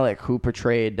 Rami Malek, who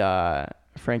portrayed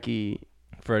Freddie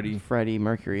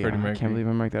Mercury. I can't believe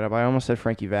I marked that up. I almost said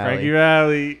Frankie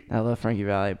Valli. I love Frankie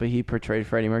Valli, but he portrayed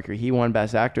Freddie Mercury. He won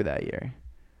Best Actor that year.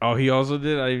 Oh, he also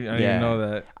did? I didn't know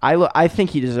that. I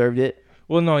think he deserved it.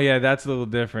 Well, no, yeah, that's a little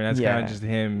different. That's kind of just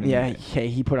him. Yeah,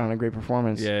 he put on a great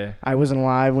performance. Yeah. I wasn't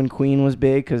alive when Queen was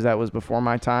big because that was before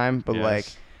my time. But, like,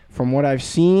 from what I've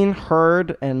seen,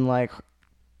 heard, and, like,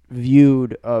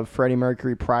 viewed of Freddie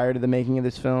Mercury prior to the making of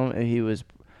this film, he was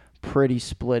pretty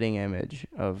splitting image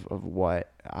of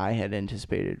what I had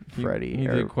anticipated Freddie. He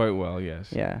did quite well, yes.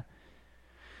 Yeah.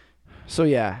 So,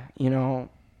 yeah, you know,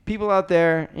 people out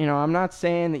there, you know, I'm not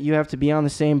saying that you have to be on the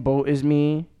same boat as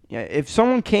me. Yeah, if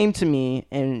someone came to me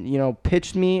and, you know,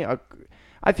 pitched me,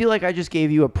 I feel like I just gave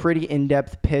you a pretty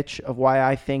in-depth pitch of why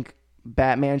I think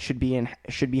Batman should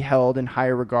be held in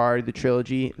higher regard, the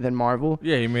trilogy, than Marvel.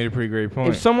 Yeah, you made a pretty great point.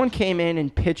 If someone came in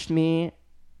and pitched me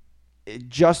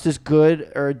just as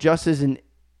good or just as an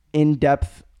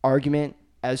in-depth argument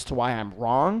as to why I'm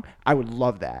wrong, I would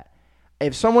love that.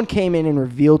 If someone came in and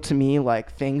revealed to me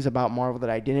like things about Marvel that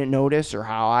I didn't notice or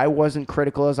how I wasn't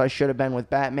critical as I should have been with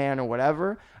Batman or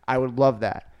whatever, I would love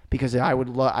that because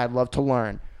I'd love to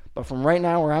learn. But from right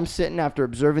now where I'm sitting after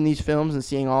observing these films and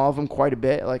seeing all of them quite a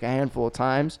bit, like a handful of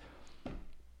times,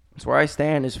 it's where I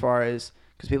stand as far as,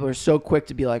 because people are so quick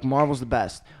to be like, Marvel's the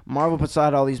best. Marvel puts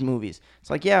out all these movies. It's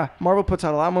like, yeah, Marvel puts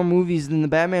out a lot more movies than the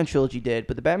Batman trilogy did,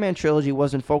 but the Batman trilogy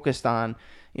wasn't focused on,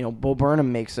 you know, Bo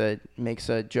Burnham makes a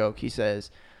joke. He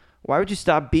says, why would you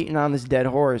stop beating on this dead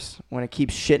horse when it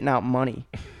keeps shitting out money?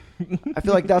 I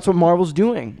feel like that's what Marvel's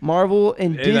doing. Marvel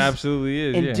and It absolutely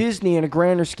is. And Disney, in a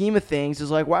grander scheme of things,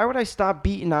 is like, why would I stop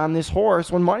beating on this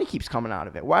horse when money keeps coming out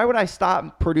of it? Why would I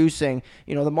stop producing?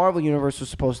 You know, the Marvel universe was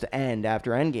supposed to end after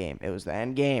Endgame. It was the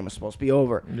Endgame. It was supposed to be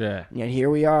over. Yeah. And yet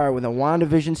here we are with a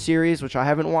WandaVision series, which I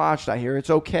haven't watched. I hear it's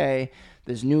okay.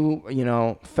 There's new, you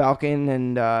know, Falcon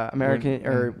and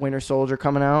Winter Soldier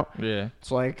coming out. Yeah. It's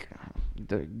like,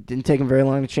 didn't take them very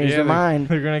long to change their mind.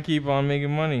 They're gonna keep on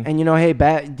making money. And you know, hey,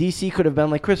 DC could have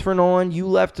been like, Christopher Nolan, he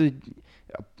left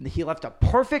a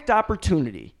perfect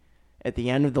opportunity at the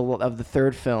end of the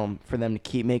third film for them to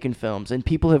keep making films. And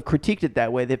people have critiqued it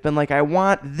that way. They've been like, I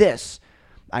want this.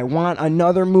 I want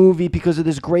another movie because of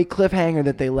this great cliffhanger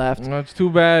that they left. That's too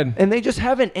bad. And they just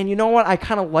haven't. And you know what? I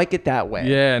kind of like it that way.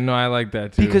 Yeah, no, I like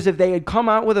that too. Because if they had come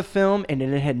out with a film and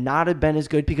it had not have been as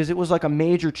good, because it was like a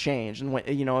major change. And when,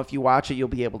 you know, if you watch it, you'll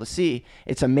be able to see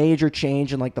it's a major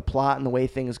change in like the plot and the way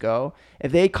things go.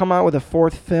 If they come out with a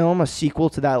fourth film, a sequel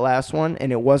to that last one,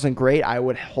 and it wasn't great, I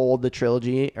would hold the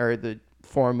trilogy or the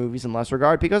 4 movies in less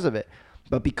regard because of it.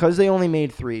 But because they only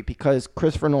made 3, because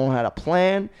Christopher Nolan had a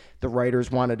plan, the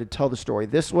writers wanted to tell the story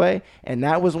this way, and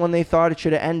that was when they thought it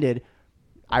should have ended.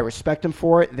 I respect them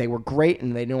for it. They were great,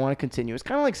 and they didn't want to continue. It's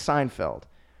kind of like Seinfeld.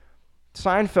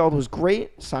 Seinfeld was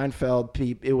great.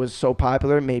 Seinfeld, it was so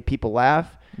popular, it made people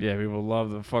laugh. Yeah, people love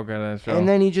the fuck out of that show. And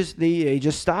then they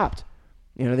just stopped.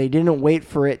 They didn't wait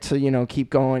for it to, keep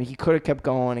going. He could have kept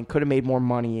going and could have made more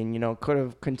money and, could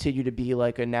have continued to be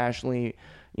like a nationally,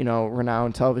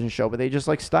 renowned television show. But they just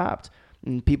like stopped.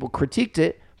 And people critiqued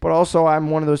it. But also I'm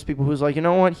one of those people who's like, you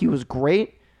know what? He was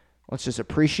great. Let's just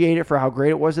appreciate it for how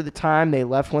great it was at the time. They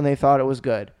left when they thought it was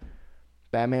good.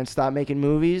 Batman stopped making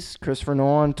movies. Christopher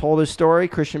Nolan told his story.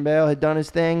 Christian Bale had done his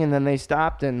thing, and then they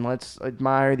stopped. And let's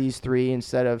admire these three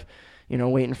instead of,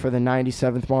 waiting for the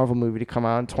 97th Marvel movie to come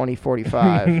out in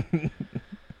 2045.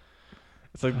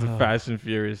 It's like the Fast and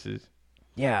Furiouses.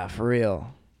 Yeah, for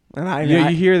real. And you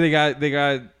hear they got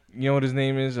you know what his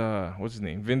name is? What's his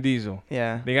name? Vin Diesel.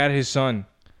 Yeah. They got his son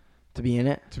to be in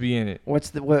it.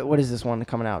 What is this one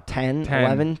coming out? 10?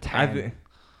 11? 10.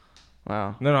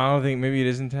 Wow. No, I don't think. Maybe it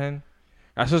isn't 10.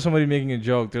 I saw somebody making a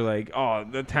joke. They're like, "Oh,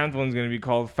 the 10th one's gonna be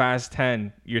called Fast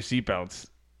 10. Your seatbelts."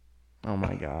 Oh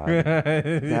my god,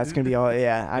 that's gonna be all.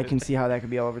 Yeah, I can see how that could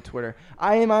be all over Twitter.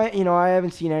 I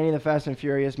haven't seen any of the Fast and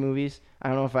Furious movies. I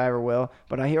don't know if I ever will,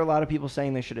 but I hear a lot of people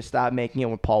saying they should have stopped making it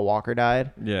when Paul Walker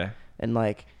died. Yeah, and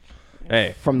like,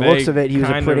 hey, from the looks of it, he was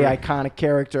a pretty iconic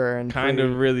character, and kind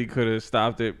of really could have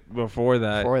stopped it before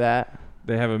that.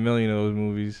 They have a million of those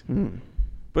movies.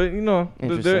 But,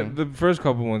 the first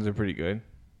couple ones are pretty good.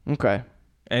 Okay.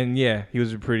 And, yeah, he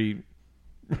was a pretty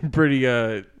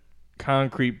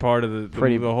concrete part of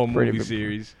the whole movie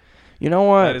series. You know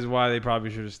what? That is why they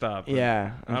probably should have stopped.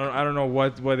 Yeah. I don't know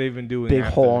what they've been doing. Big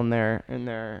hole in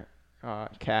their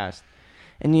cast.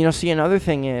 And, see, another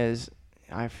thing is,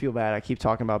 I feel bad. I keep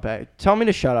talking about Batman. Tell me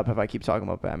to shut up if I keep talking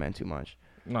about Batman too much.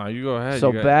 No, you go ahead.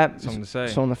 So you got something to say.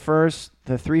 So in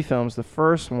the three films, the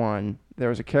first one, there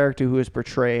was a character who was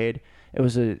portrayed. It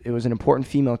was an important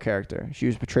female character. She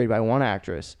was portrayed by one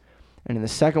actress, and in the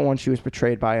second one, she was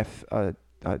portrayed by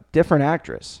a different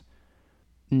actress.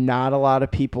 Not a lot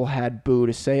of people had boo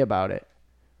to say about it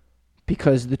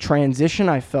because the transition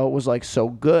I felt was like so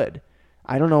good.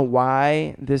 I don't know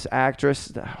why this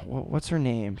actress. What's her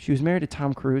name? She was married to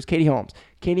Tom Cruise. Katie Holmes.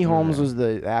 Katie Holmes was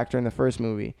the actor in the first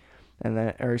movie.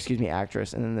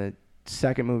 Actress. And then the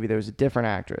second movie, there was a different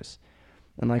actress.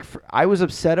 And I was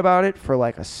upset about it for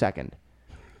like a second.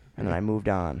 And then I moved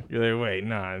on. You're like, wait,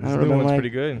 nah, this new one's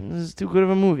pretty good. This is too good of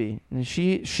a movie. And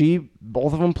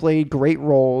both of them played great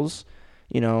roles.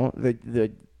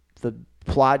 The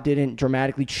plot didn't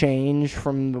dramatically change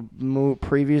from the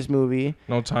previous movie.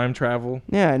 No time travel.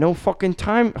 Yeah, no fucking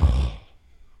time.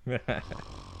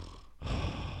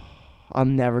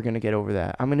 I'm never going to get over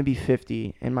that. I'm going to be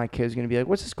 50, and my kid's going to be like,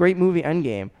 what's this great movie,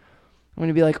 Endgame? I'm going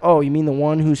to be like, oh, you mean the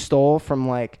one who stole from,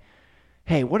 like,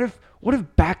 hey, what if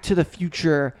Back to the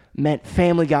Future meant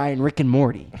Family Guy and Rick and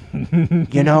Morty?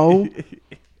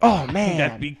 Oh, man.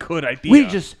 That'd be a good idea.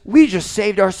 We just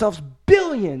saved ourselves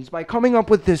billions by coming up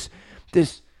with this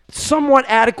somewhat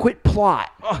adequate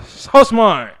plot. Oh, so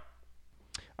smart.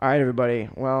 All right, everybody.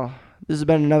 Well, this has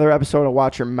been another episode of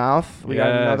Watch Your Mouth. We got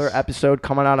another episode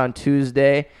coming out on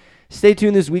Tuesday. Stay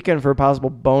tuned this weekend for a possible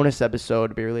bonus episode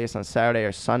to be released on Saturday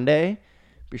or Sunday.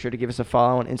 Be sure to give us a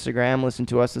follow on Instagram. Listen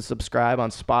to us and subscribe on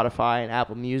Spotify and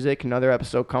Apple Music. Another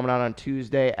episode coming out on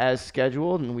Tuesday as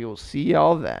scheduled, and we will see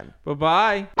y'all then.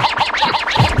 Bye-bye. Now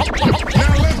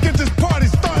let's get this party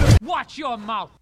started. Watch your mouth.